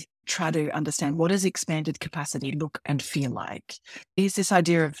about when we try to understand what does expanded capacity look and feel like is this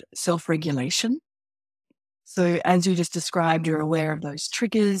idea of self-regulation. So as you just described, you're aware of those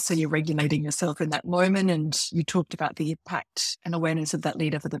triggers, so you're regulating yourself in that moment, and you talked about the impact and awareness of that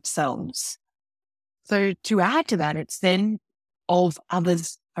leader for themselves. So to add to that, it's then of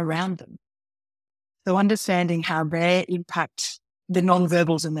others around them. So understanding how they impact the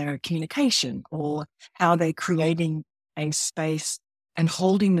nonverbals in their communication, or how they're creating a space and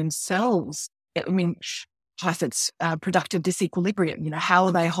holding themselves. I mean, if it's productive disequilibrium, how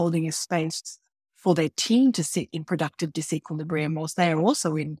are they holding a space for their team to sit in productive disequilibrium whilst they are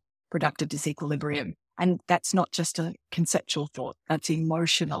also in productive disequilibrium? And that's not just a conceptual thought, that's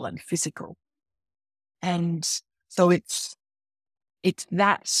emotional and physical. And so it's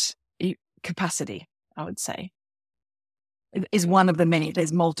that capacity, I would say, is one of the many.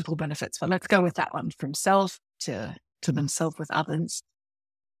 There's multiple benefits, but let's go with that one, from self to themselves with others.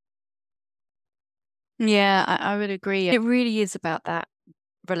 Yeah, I would agree. It really is about that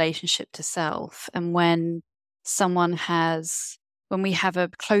relationship to self. And when we have a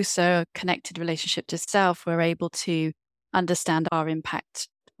closer connected relationship to self, we're able to understand our impact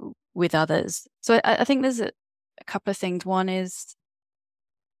with others. So I think there's a couple of things. One is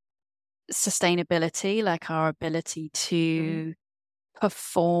sustainability, like our ability to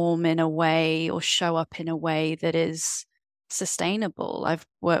perform in a way or show up in a way that is sustainable. I've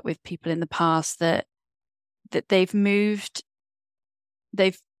worked with people in the past that they've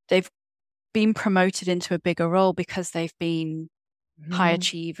been promoted into a bigger role because they've been high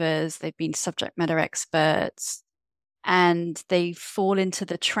achievers, they've been subject matter experts, and they fall into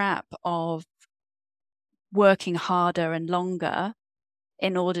the trap of working harder and longer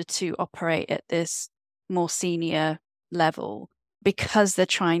in order to operate at this more senior level, because they're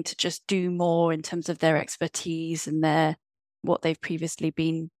trying to just do more in terms of their expertise and what they've previously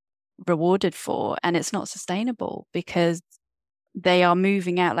been rewarded for. And it's not sustainable, because they are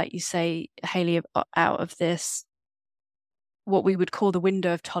moving out, like you say, Hayley, out of this, what we would call the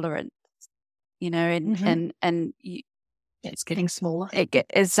window of tolerance, and it's getting smaller.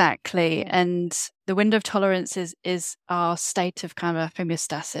 Exactly. And the window of tolerance is our state of kind of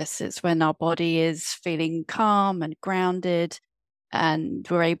homeostasis. It's when our body is feeling calm and grounded, and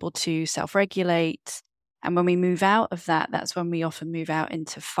we're able to self-regulate. And when we move out of that, that's when we often move out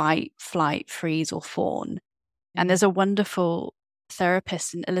into fight, flight, freeze, or fawn. And there's a wonderful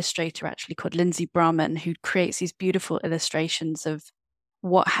therapist and illustrator actually called Lindsay Brahman, who creates these beautiful illustrations of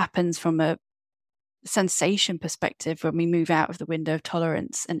what happens from a sensation perspective when we move out of the window of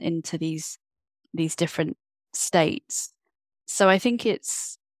tolerance and into these different states. So I think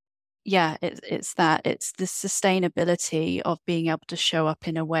it's the sustainability of being able to show up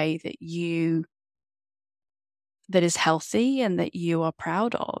in a way that is healthy and that you are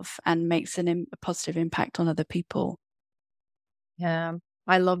proud of and makes a positive impact on other people. Yeah,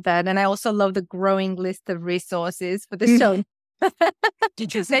 I love that. And I also love the growing list of resources for the show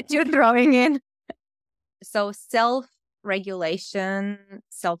that you're throwing in. So self-regulation,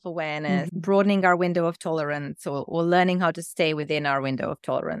 self-awareness, broadening our window of tolerance, or learning how to stay within our window of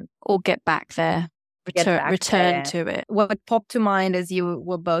tolerance. Or get back there. Return to it. What popped to mind as you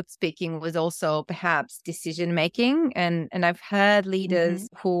were both speaking was also perhaps decision making. And I've heard leaders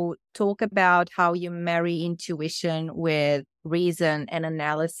who talk about how you marry intuition with reason and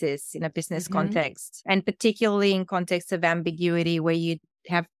analysis in a business context, and particularly in context of ambiguity where you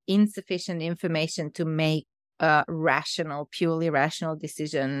have insufficient information to make a purely rational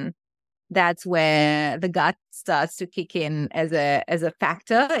decision. That's where the gut starts to kick in as a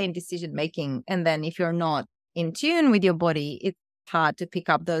factor in decision making. And then if you're not in tune with your body, it's hard to pick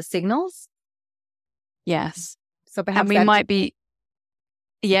up those signals. Yes. So perhaps we might be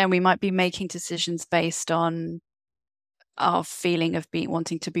making decisions based on our feeling of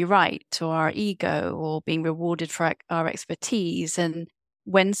wanting to be right, or our ego, or being rewarded for our expertise. And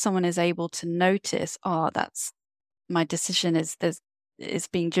when someone is able to notice, that's my decision is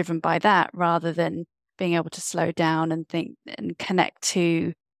being driven by that, rather than being able to slow down and think and connect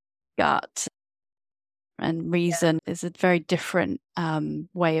to gut and reason, is a very different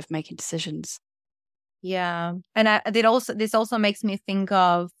way of making decisions. Yeah. And this also makes me think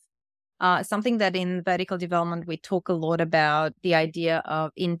of something that in vertical development we talk a lot about, the idea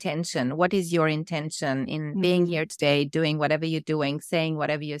of intention. What is your intention in being here today, doing whatever you're doing, saying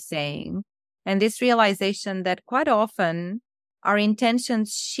whatever you're saying? And this realization that quite often our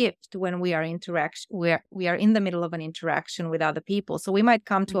intentions shift when we are in the middle of an interaction with other people. So we might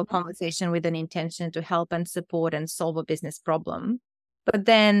come to a conversation with an intention to help and support and solve a business problem. But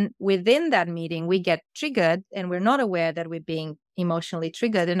then within that meeting, we get triggered and we're not aware that we're being emotionally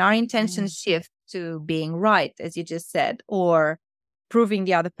triggered. And our intentions shift to being right, as you just said, or proving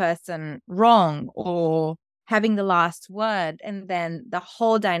the other person wrong, or having the last word. And then the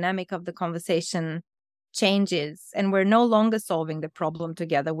whole dynamic of the conversation changes, and we're no longer solving the problem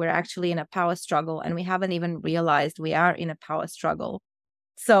together. We're actually in a power struggle, and we haven't even realized we are in a power struggle.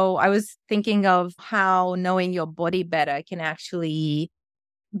 So I was thinking of how knowing your body better can actually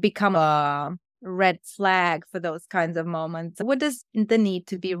become a red flag for those kinds of moments. What does the need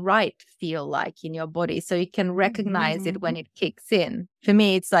to be right feel like in your body, so you can recognize it when it kicks in? For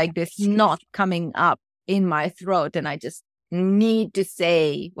me, it's like this knot coming up in my throat, and I just need to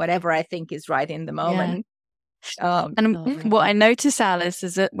say whatever I think is right in the moment. And what I notice, Alice,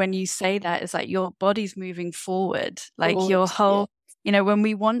 is that when you say that, it's like your body's moving forward, like your whole, when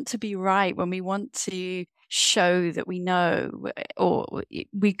we want to be right, when we want to show that we know, or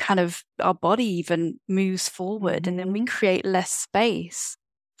we kind of, our body even moves forward, and then we create less space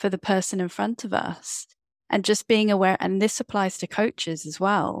for the person in front of us. And just being aware, and this applies to coaches as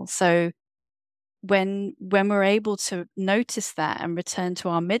well. So when we're able to notice that and return to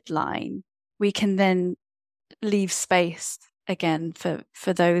our midline, we can then leave space again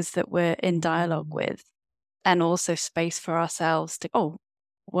for those that we're in dialogue with, and also space for ourselves to,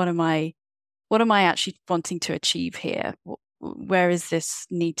 what am I actually wanting to achieve here? Where is this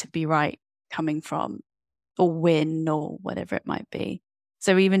need to be right coming from, or win, or whatever it might be?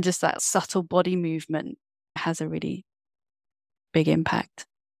 So even just that subtle body movement has a really big impact.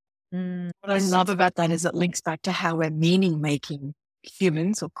 What I love about that is it links back to how we're meaning-making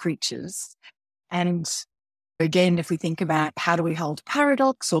humans or creatures. And again, if we think about how do we hold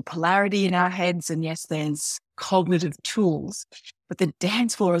paradox or polarity in our heads, and yes, there's cognitive tools, but the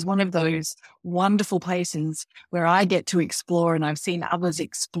dance floor is one of those wonderful places where I get to explore, and I've seen others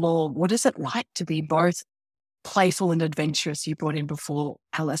explore, what is it like to be both playful and adventurous, you brought in before,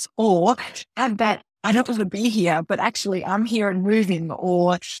 Alice, or have that, I don't want to be here, but actually I'm here and moving.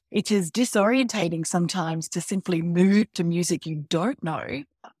 Or it is disorientating sometimes to simply move to music you don't know,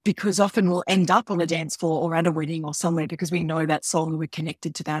 because often we'll end up on a dance floor or at a wedding or somewhere because we know that song and we're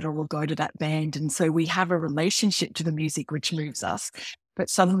connected to that, or we'll go to that band. And so we have a relationship to the music which moves us, but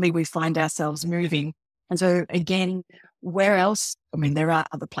suddenly we find ourselves moving. And so again, where else? I mean, there are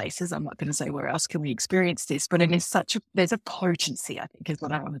other places. I'm not going to say where else can we experience this, but it is there's a potency, I think, is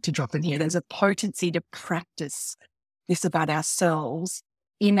what I wanted to drop in here. There's a potency to practice this about ourselves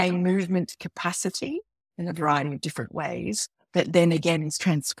in a movement capacity in a variety of different ways, but then again is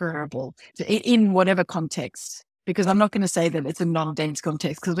transferable in whatever context. Because I'm not going to say that it's a non-dance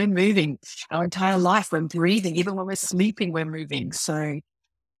context, because we're moving our entire life, we're breathing, even when we're sleeping, we're moving. So,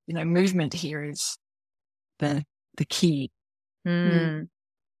 movement here is the key. Mm.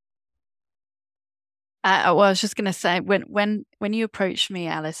 I was just going to say, when you approached me,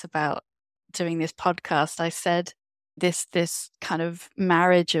 Alice, about doing this podcast, I said this kind of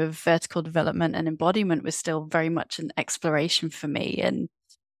marriage of vertical development and embodiment was still very much an exploration for me. And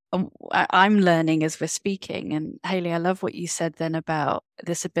I'm learning as we're speaking. And Hayley, I love what you said then about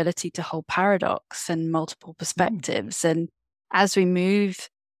this ability to hold paradox and multiple perspectives. And as we move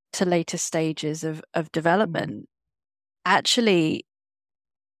to later stages of development, actually,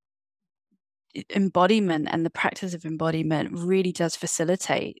 embodiment and the practice of embodiment really does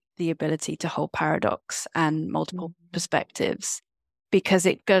facilitate the ability to hold paradox and multiple perspectives, because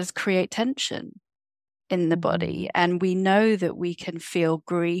it does create tension in the body. And we know that we can feel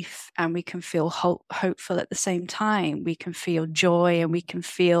grief and we can feel hopeful at the same time. We can feel joy and we can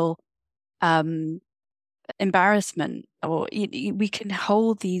feel embarrassment, or we can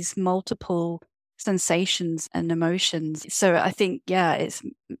hold these multiple sensations and emotions. So I think, it's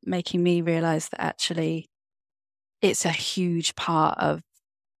making me realize that actually it's a huge part of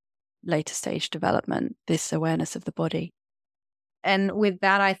later stage development, this awareness of the body. And with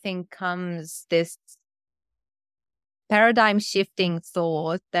that, I think comes this paradigm shifting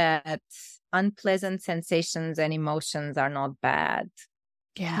thought that unpleasant sensations and emotions are not bad.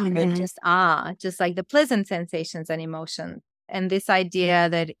 Yeah. They just are, just like the pleasant sensations and emotions. And this idea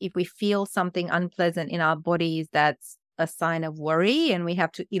that if we feel something unpleasant in our bodies, that's a sign of worry, and we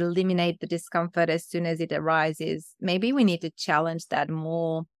have to eliminate the discomfort as soon as it arises. Maybe we need to challenge that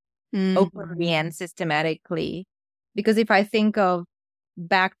more openly and systematically. Because if I think of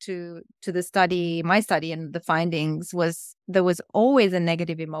back to the study, my study, and the findings was there was always a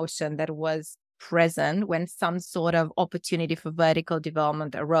negative emotion that was present when some sort of opportunity for vertical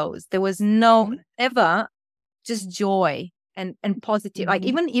development arose. There was no ever just joy and positive, like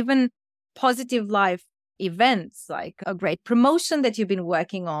even positive life events, like a great promotion that you've been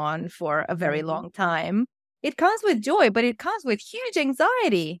working on for a very long time. It comes with joy, but it comes with huge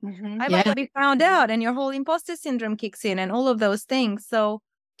anxiety. I might be found out, and your whole imposter syndrome kicks in and all of those things. So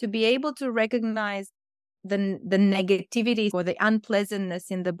to be able to recognize the negativity or the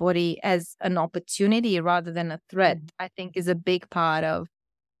unpleasantness in the body as an opportunity rather than a threat, I think is a big part of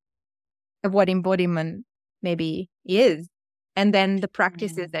what embodiment maybe is. And then the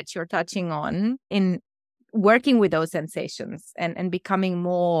practices that you're touching on in working with those sensations and becoming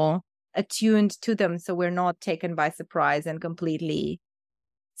more attuned to them, so we're not taken by surprise and completely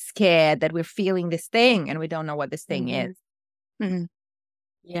scared that we're feeling this thing and we don't know what this thing is.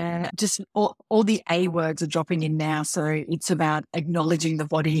 Yeah, just all the A words are dropping in now. So it's about acknowledging the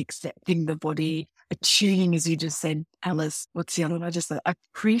body, accepting the body, attuning, as you just said, Alice. What's the other one? I just said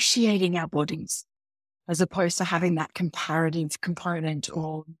appreciating our bodies, as opposed to having that comparative component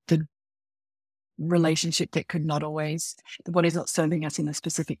or the relationship that could not always, the body's not serving us in the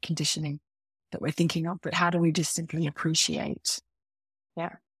specific conditioning that we're thinking of, but how do we just simply appreciate?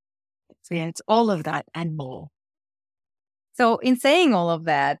 Yeah. So it's all of that and more. So in saying all of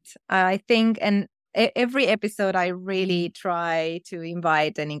that, I think, and every episode, I really try to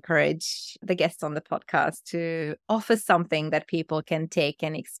invite and encourage the guests on the podcast to offer something that people can take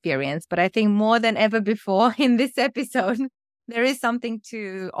and experience. But I think more than ever before in this episode, there is something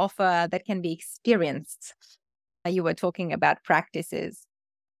to offer that can be experienced. You were talking about practices.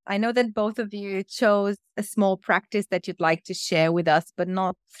 I know that both of you chose a small practice that you'd like to share with us, but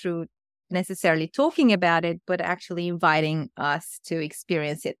not through necessarily talking about it, but actually inviting us to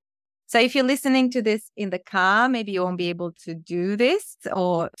experience it. So if you're listening to this in the car, maybe you won't be able to do this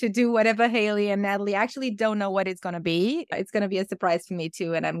or to do whatever Hayley and Natalie actually don't know what it's going to be. It's going to be a surprise for me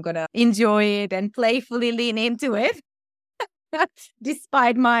too, and I'm going to enjoy it and playfully lean into it.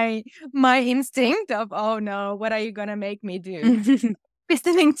 Despite my instinct of, oh no, what are you going to make me do?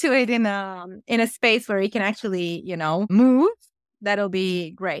 Listening to it in a space where you can actually, move. That'll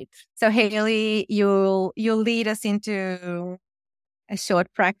be great. So Hayley, you'll lead us into a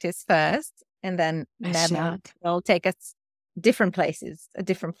short practice first, and then Natalie will take us different places, a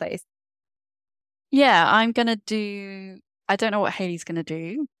different place. Yeah, I'm going to do, I don't know what Hayley's going to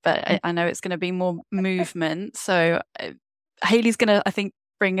do, but I know it's going to be more movement. So Hayley's going to, I think,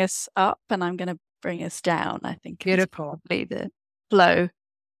 bring us up, and I'm going to bring us down, I think. Beautiful. Probably the flow.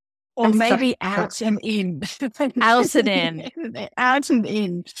 Or And maybe out and in. Out and in. Out and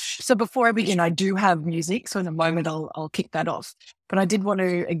in. So before I begin, I do have music. So in a moment, I'll kick that off. But I did want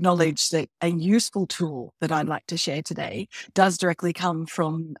to acknowledge that a useful tool that I'd like to share today does directly come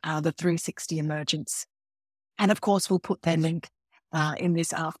from the 360 Emergence. And of course, we'll put their link in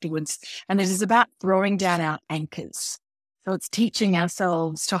this afterwards. And it is about throwing down our anchors. So it's teaching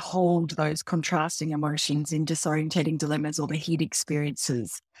ourselves to hold those contrasting emotions in disorientating dilemmas or the heat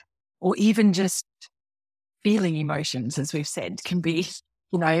experiences, or even just feeling emotions, as we've said, can be,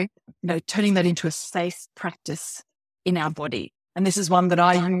 turning that into a safe practice in our body. And this is one that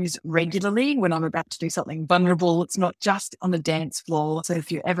I use regularly when I'm about to do something vulnerable. It's not just on the dance floor. So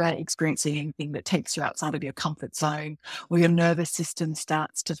if you're ever experiencing anything that takes you outside of your comfort zone, or your nervous system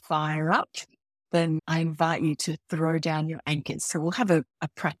starts to fire up, then I invite you to throw down your anchors. So we'll have a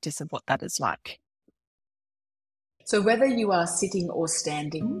practice of what that is like. So whether you are sitting or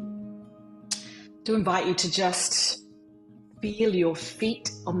standing, to invite you to just feel your feet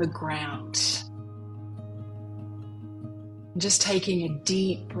on the ground. Just taking a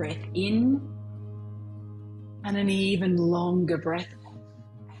deep breath in and an even longer breath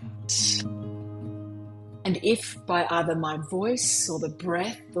out. And if by either my voice or the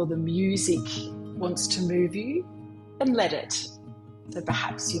breath or the music wants to move you, then let it. So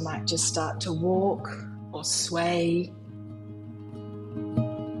perhaps you might just start to walk or sway.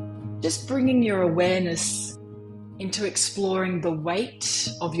 Just bringing your awareness into exploring the weight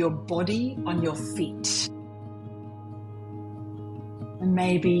of your body on your feet. And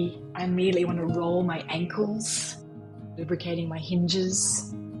maybe I immediately want to roll my ankles, lubricating my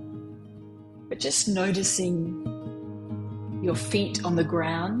hinges. But just noticing your feet on the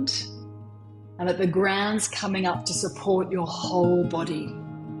ground and that the ground's coming up to support your whole body.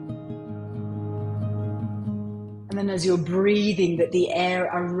 And then as you're breathing, that the air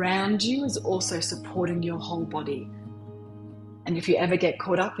around you is also supporting your whole body. And if you ever get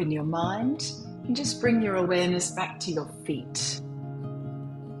caught up in your mind, you can just bring your awareness back to your feet.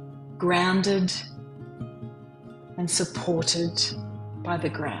 Grounded and supported by the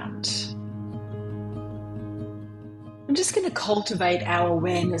ground. I'm just going to cultivate our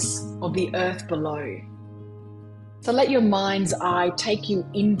awareness of the earth below. So let your mind's eye take you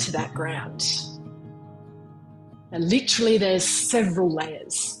into that ground. And literally there's several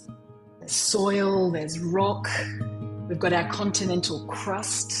layers. There's soil, there's rock, we've got our continental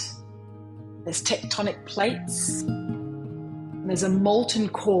crust, there's tectonic plates, and there's a molten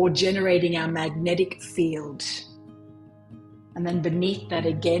core generating our magnetic field. And then beneath that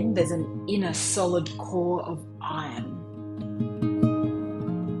again, there's an inner solid core of iron.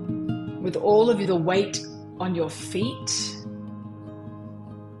 With all of the weight on your feet,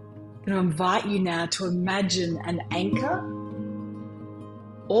 I'm going to invite you now to imagine an anchor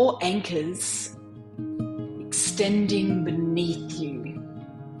or anchors extending beneath you.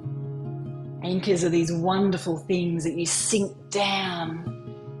 Anchors are these wonderful things that you sink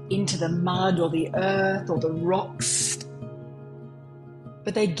down into the mud or the earth or the rocks,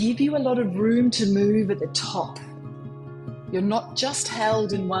 but they give you a lot of room to move at the top. You're not just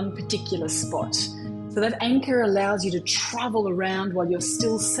held in one particular spot. So that anchor allows you to travel around while you're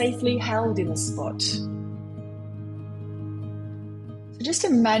still safely held in a spot. So just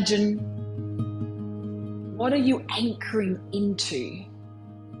imagine, what are you anchoring into?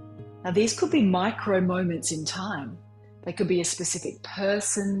 Now these could be micro moments in time. They could be a specific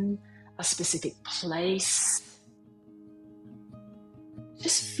person, a specific place.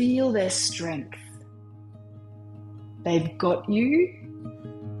 Just feel their strength. They've got you.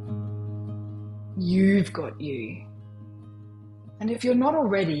 You've got you. And if you're not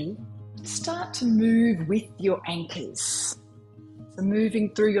already, start to move with your anchors. So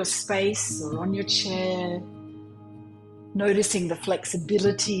moving through your space or on your chair, noticing the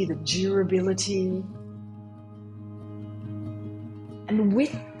flexibility, the durability. And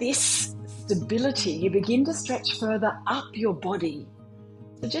with this stability, you begin to stretch further up your body.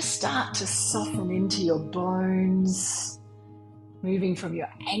 So just start to soften into your bones, moving from your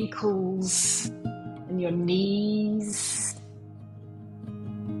ankles and your knees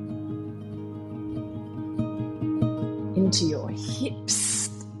into your hips,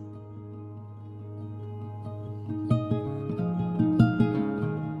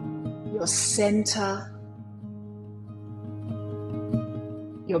 your center,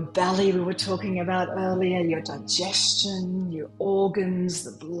 your belly we were talking about earlier, your digestion, your organs,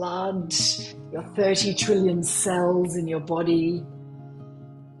 the blood, your 30 trillion cells in your body,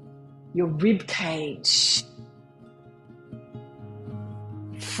 your rib cage,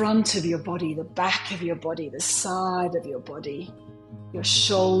 front of your body, the back of your body, the side of your body, your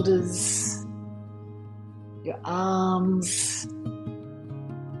shoulders, your arms,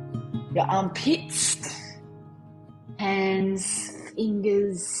 your armpits, hands,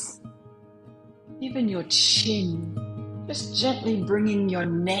 fingers, even your chin. Just gently bringing your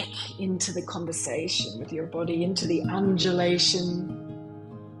neck into the conversation with your body, into the undulation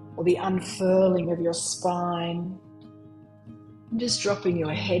or the unfurling of your spine. And just dropping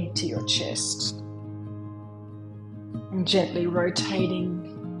your head to your chest and gently rotating.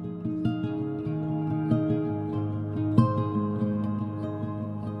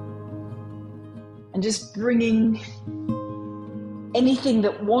 And just bringing anything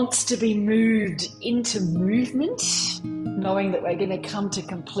that wants to be moved into movement, knowing that we're going to come to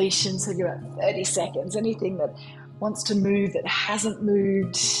completion, so you're at 30 seconds. Anything that wants to move that hasn't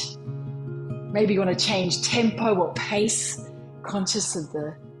moved. Maybe you want to change tempo or pace, conscious of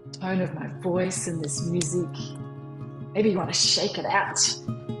the tone of my voice and this music. Maybe you want to shake it out,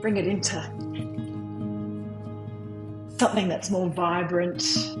 bring it into something that's more vibrant.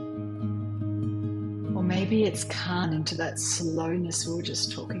 Or maybe it's calm into that slowness we were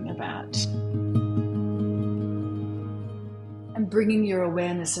just talking about. And bringing your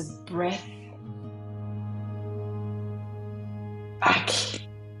awareness of breath back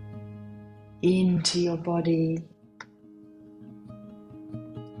into your body.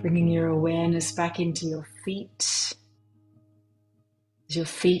 Bringing your awareness back into your feet. As your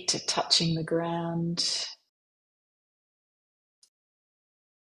feet are touching the ground.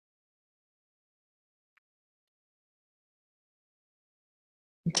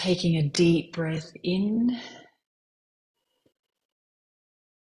 And taking a deep breath in.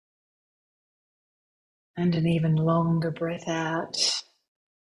 And an even longer breath out.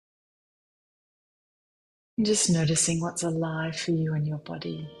 And just noticing what's alive for you in your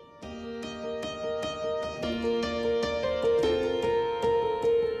body.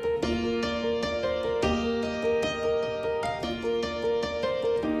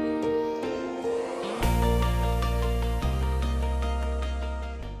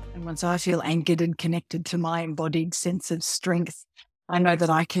 And once I feel anchored and connected to my embodied sense of strength, I know that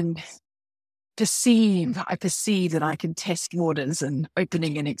I can perceive that I can test waters and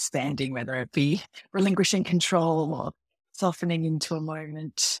opening and expanding, whether it be relinquishing control or softening into a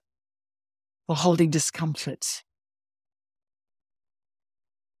moment or holding discomfort.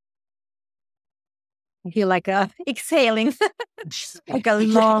 I feel like exhaling, like a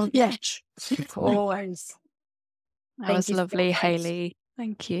long. Yeah, always. That was Thank you so lovely, much. Hayley.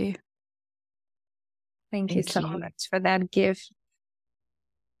 Thank you. Thank you Thank so you. much for that gift.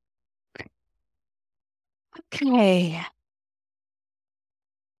 Okay.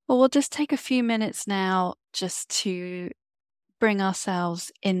 Well, we'll just take a few minutes now just to bring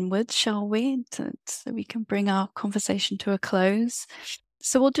ourselves inwards, shall we? So we can bring our conversation to a close.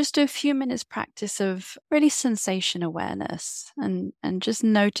 So we'll just do a few minutes practice of really sensation awareness and just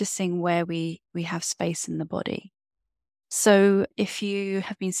noticing where we have space in the body. So if you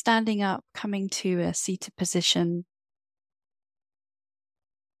have been standing up, coming to a seated position,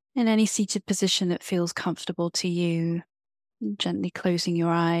 in any seated position that feels comfortable to you, gently closing your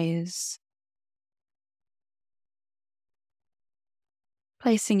eyes,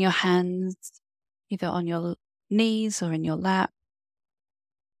 placing your hands either on your knees or in your lap.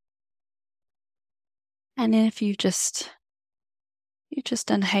 And if you've just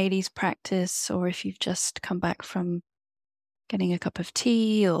done Hayley's practice, or if you've just come back from getting a cup of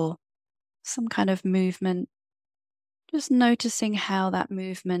tea or some kind of movement, just noticing how that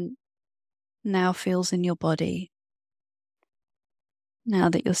movement now feels in your body. Now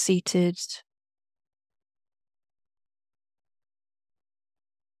that you're seated,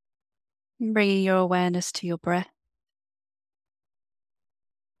 bringing your awareness to your breath.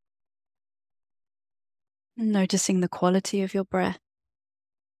 Noticing the quality of your breath.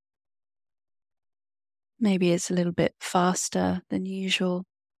 Maybe it's a little bit faster than usual.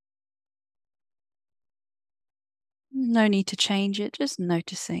 No need to change it, just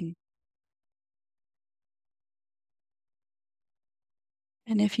noticing.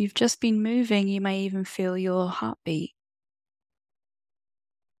 And if you've just been moving, you may even feel your heartbeat.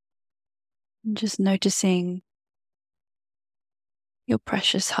 And just noticing your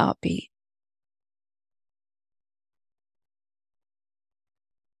precious heartbeat.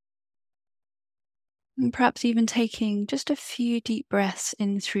 And perhaps even taking just a few deep breaths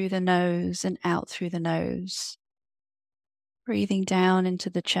in through the nose and out through the nose. Breathing down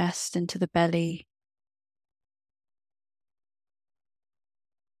into the chest, into the belly.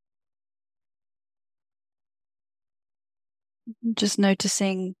 Just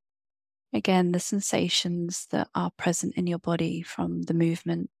noticing again the sensations that are present in your body from the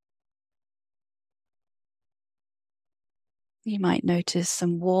movement. You might notice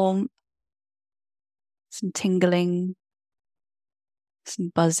some warmth, some tingling,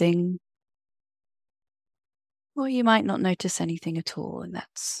 some buzzing, or you might not notice anything at all, and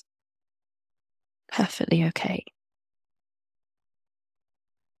that's perfectly okay.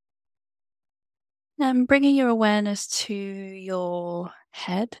 And bringing your awareness to your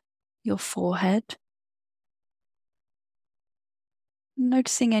head, your forehead,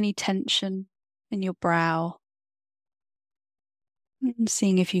 noticing any tension in your brow, and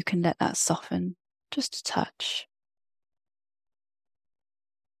seeing if you can let that soften just a touch.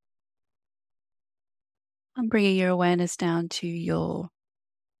 And bringing your awareness down to your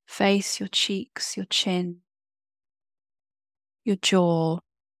face, your cheeks, your chin, your jaw.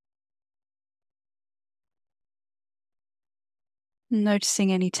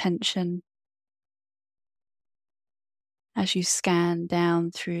 Noticing any tension as you scan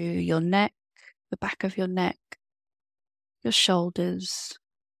down through your neck, the back of your neck, your shoulders.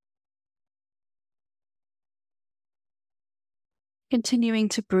 Continuing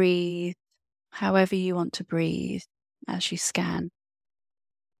to breathe however you want to breathe as you scan.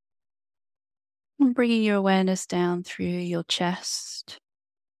 And bringing your awareness down through your chest,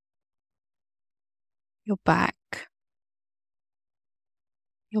 your back,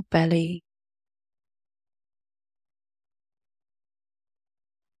 your belly,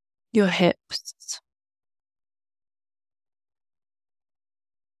 your hips,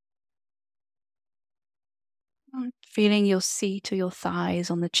 feeling your seat or your thighs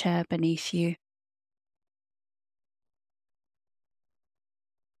on the chair beneath you.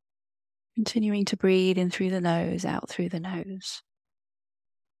 Continuing to breathe in through the nose, out through the nose.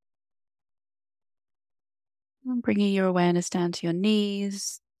 And bringing your awareness down to your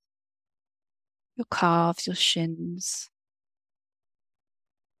knees, your calves, your shins,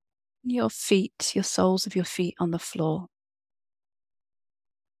 your feet, your soles of your feet on the floor.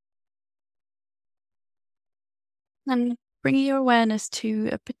 And bringing your awareness to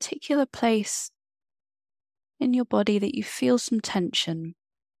a particular place in your body that you feel some tension,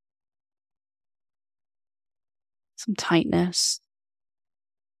 some tightness,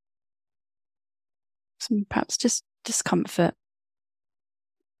 some perhaps just discomfort.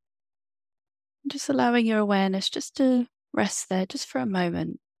 Just allowing your awareness just to rest there just for a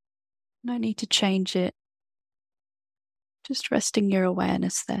moment. No need to change it. Just resting your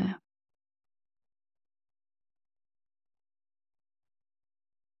awareness there.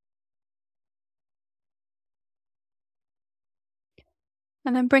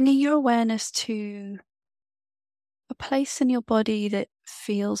 And then bringing your awareness to a place in your body that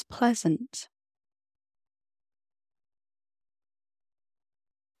feels pleasant,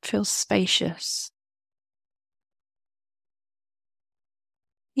 feels spacious.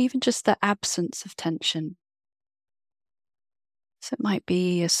 Even just the absence of tension. So it might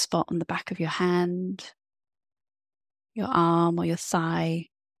be a spot on the back of your hand, your arm or your thigh.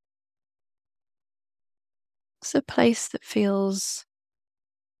 It's a place that feels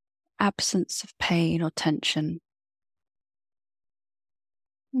absence of pain or tension.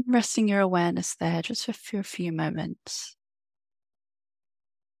 And resting your awareness there just for a few moments.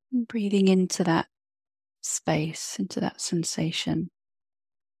 And breathing into that space, into that sensation.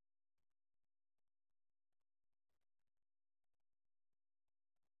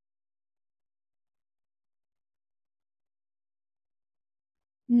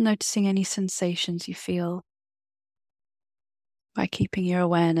 Noticing any sensations you feel by keeping your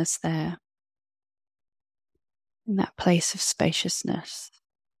awareness there in that place of spaciousness.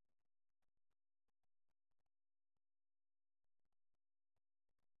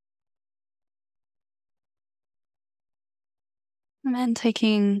 And then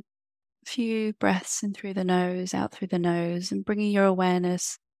taking a few breaths in through the nose, out through the nose, and bringing your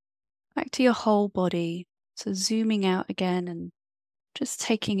awareness back to your whole body. So zooming out again and just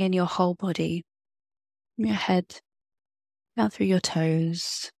taking in your whole body, from your head down through your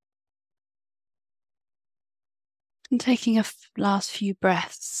toes. And taking a last few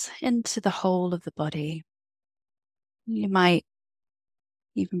breaths into the whole of the body. You might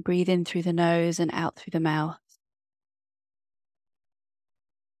even breathe in through the nose and out through the mouth.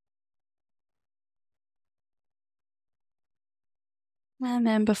 And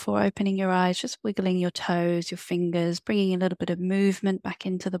then before opening your eyes, just wiggling your toes, your fingers, bringing a little bit of movement back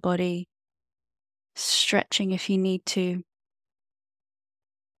into the body. Stretching if you need to.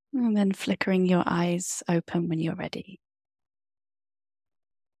 And then flickering your eyes open when you're ready.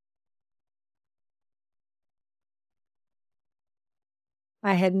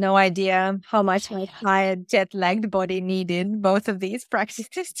 I had no idea how much my tired, jet-lagged body needed both of these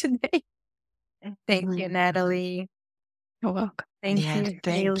practices today. Thank you, Natalie. You're welcome. Thank you,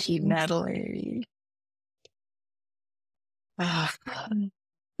 Thank you, Hayley. Natalie. Ah.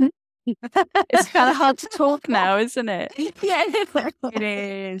 It's kind of hard to talk now, isn't it? Yeah, it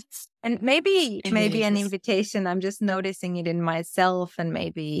is. And maybe It an is. invitation. I'm just noticing it in myself, and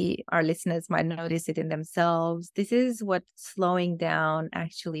maybe our listeners might notice it in themselves. This is what slowing down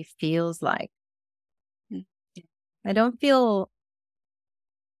actually feels like. Mm. I don't feel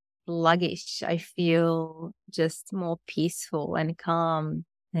sluggish. I feel just more peaceful and calm,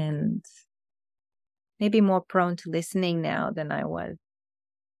 and maybe more prone to listening now than I was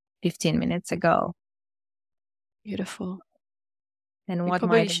 15 minutes ago. Beautiful. And We what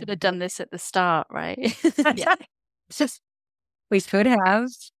probably might should have done this at the start, right? Yeah. we could have.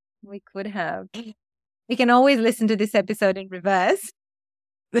 We could have. We can always listen to this episode in reverse.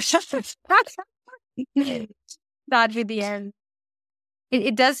 Start with the end.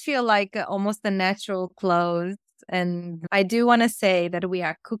 It does feel like almost a natural close. And I do want to say that we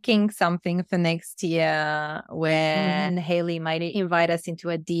are cooking something for next year when Hayley might invite us into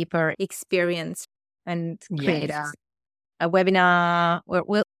a deeper experience and create a webinar.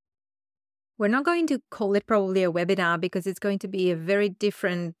 We're not going to call it probably a webinar because it's going to be a very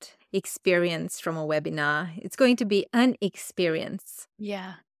different experience from a webinar. It's going to be an experience.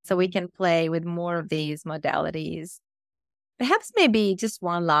 Yeah. So we can play with more of these modalities. Perhaps maybe just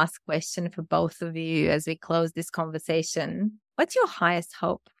one last question for both of you as we close this conversation. What's your highest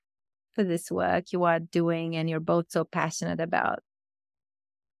hope for this work you are doing and you're both so passionate about?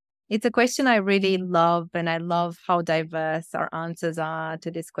 It's a question I really love, and I love how diverse our answers are to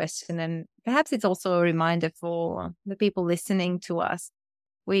this question. And perhaps it's also a reminder for the people listening to us.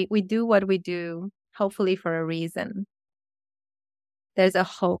 We do what we do, hopefully for a reason. There's a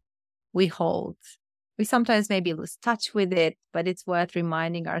hope we hold. We sometimes maybe lose touch with it, but it's worth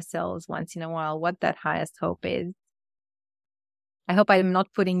reminding ourselves once in a while what that highest hope is. I hope I'm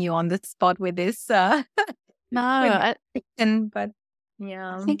not putting you on the spot with this. No, But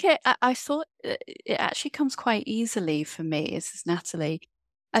yeah. I think I thought it actually comes quite easily for me. This is Natalie.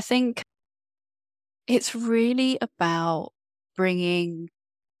 I think it's really about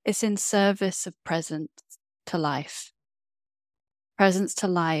it's in service of presence to life. Presence to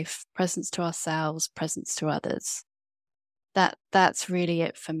life, presence to ourselves, presence to others. That's really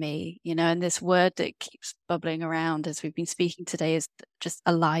it for me, and this word that keeps bubbling around as we've been speaking today is just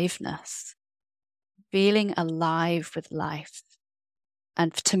aliveness, feeling alive with life.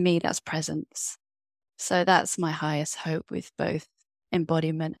 And to me, that's presence. So that's my highest hope with both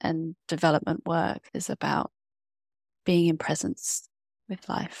embodiment and development work, is about being in presence with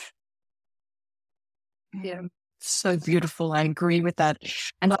life. Yeah. So beautiful. I agree with that.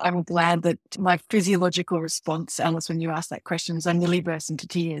 And I'm glad that my physiological response, Alice, when you asked that question, is I nearly burst into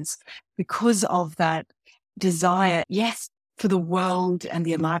tears because of that desire, yes, for the world and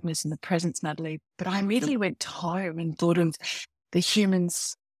the aliveness and the presence, Natalie. But I immediately went home and thought of the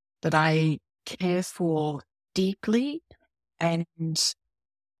humans that I care for deeply, and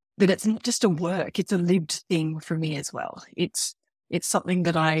that it's not just a work, it's a lived thing for me as well. It's something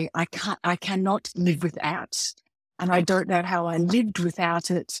that I cannot live without. And I don't know how I lived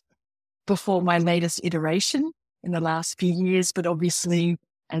without it before my latest iteration in the last few years. But obviously,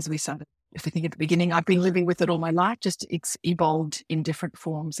 as we started, if we think at the beginning, I've been living with it all my life, just it's evolved in different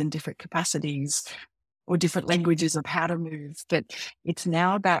forms and different capacities or different languages of how to move. But it's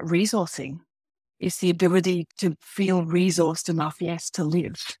now about resourcing. It's the ability to feel resourced enough, yes, to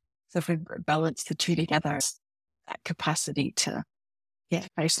live. So if we balance the two together, that capacity to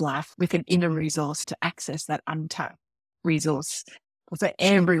face life with an inner resource to access that untapped resource. For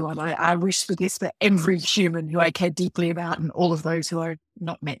everyone, I wish for this for every human who I care deeply about and all of those who are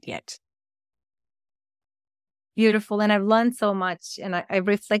not met yet. Beautiful. And I've learned so much, and I've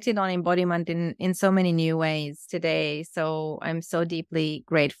reflected on embodiment in so many new ways today. So I'm so deeply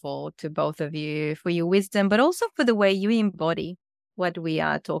grateful to both of you for your wisdom, but also for the way you embody what we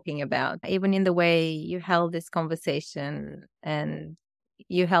are talking about, even in the way you held this conversation and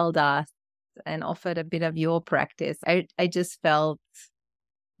you held us and offered a bit of your practice. I just felt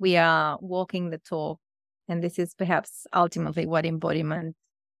we are walking the talk, and this is perhaps ultimately what embodiment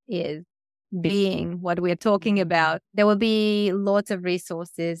is, being what we're talking about. There will be lots of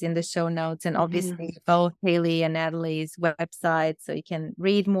resources in the show notes, and obviously both Hayley and Natalie's websites, so you can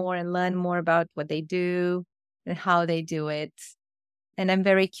read more and learn more about what they do and how they do it. And I'm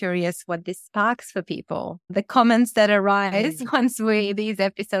very curious what this sparks for people. The comments that arise once these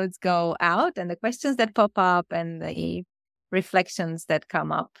episodes go out, and the questions that pop up, and the reflections that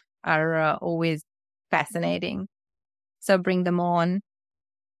come up are always fascinating. So bring them on.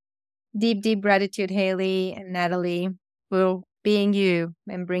 Deep, deep gratitude, Haley and Natalie, for being you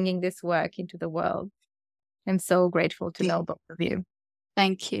and bringing this work into the world. I'm so grateful to know both of you.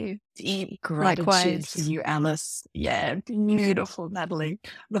 Thank you. Deep gratitude Likewise. for you, Alice. Yeah, beautiful, Natalie.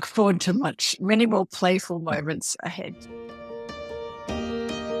 Look forward to many more playful moments ahead.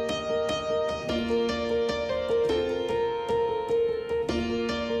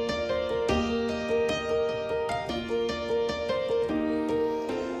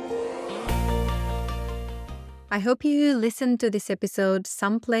 I hope you listened to this episode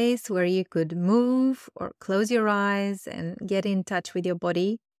someplace where you could move or close your eyes and get in touch with your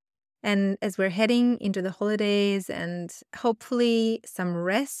body. And as we're heading into the holidays and hopefully some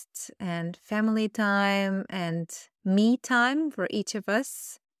rest and family time and me time for each of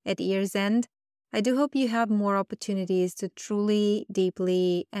us at year's end, I do hope you have more opportunities to truly,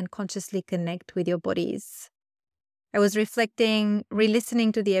 deeply, and consciously connect with your bodies. I was reflecting,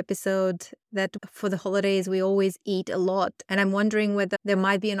 re-listening to the episode that for the holidays we always eat a lot. And I'm wondering whether there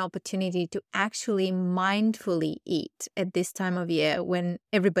might be an opportunity to actually mindfully eat at this time of year when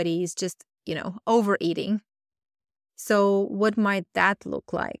everybody is just, overeating. So what might that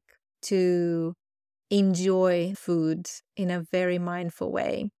look like to enjoy food in a very mindful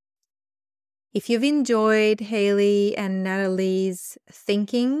way? If you've enjoyed Haley and Natalie's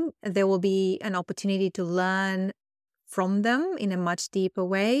thinking, there will be an opportunity to learn from them in a much deeper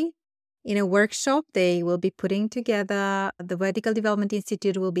way. In a workshop they will be putting together, the Vertical Development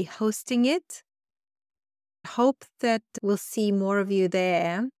Institute will be hosting it. Hope that we'll see more of you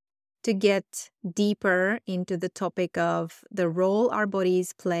there to get deeper into the topic of the role our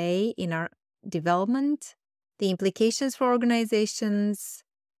bodies play in our development, the implications for organizations,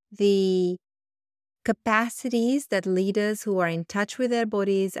 the capacities that leaders who are in touch with their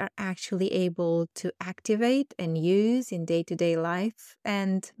bodies are actually able to activate and use in day-to-day life,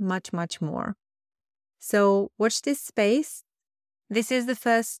 and much, much more. So watch this space. This is the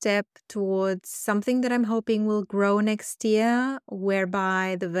first step towards something that I'm hoping will grow next year,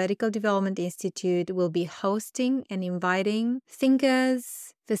 whereby the Vertical Development Institute will be hosting and inviting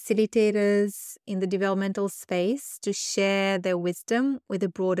thinkers, facilitators in the developmental space to share their wisdom with a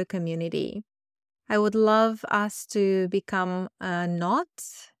broader community. I would love us to become a knot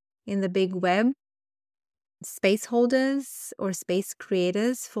in the big web, space holders or space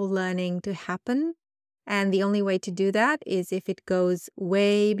creators for learning to happen. And the only way to do that is if it goes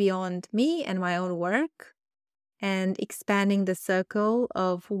way beyond me and my own work, and expanding the circle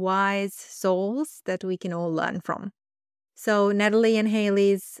of wise souls that we can all learn from. So Natalie and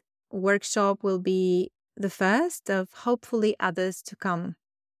Haley's workshop will be the first of hopefully others to come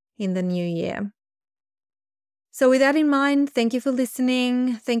in the new year. So with that in mind, thank you for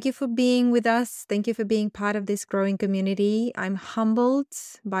listening. Thank you for being with us. Thank you for being part of this growing community. I'm humbled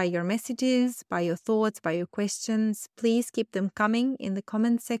by your messages, by your thoughts, by your questions. Please keep them coming in the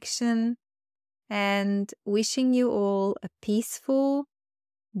comment section. And wishing you all a peaceful,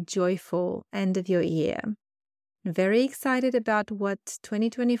 joyful end of your year. Very excited about what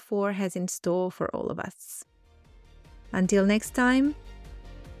 2024 has in store for all of us. Until next time,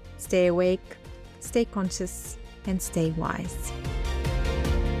 stay awake, stay conscious, and stay wise.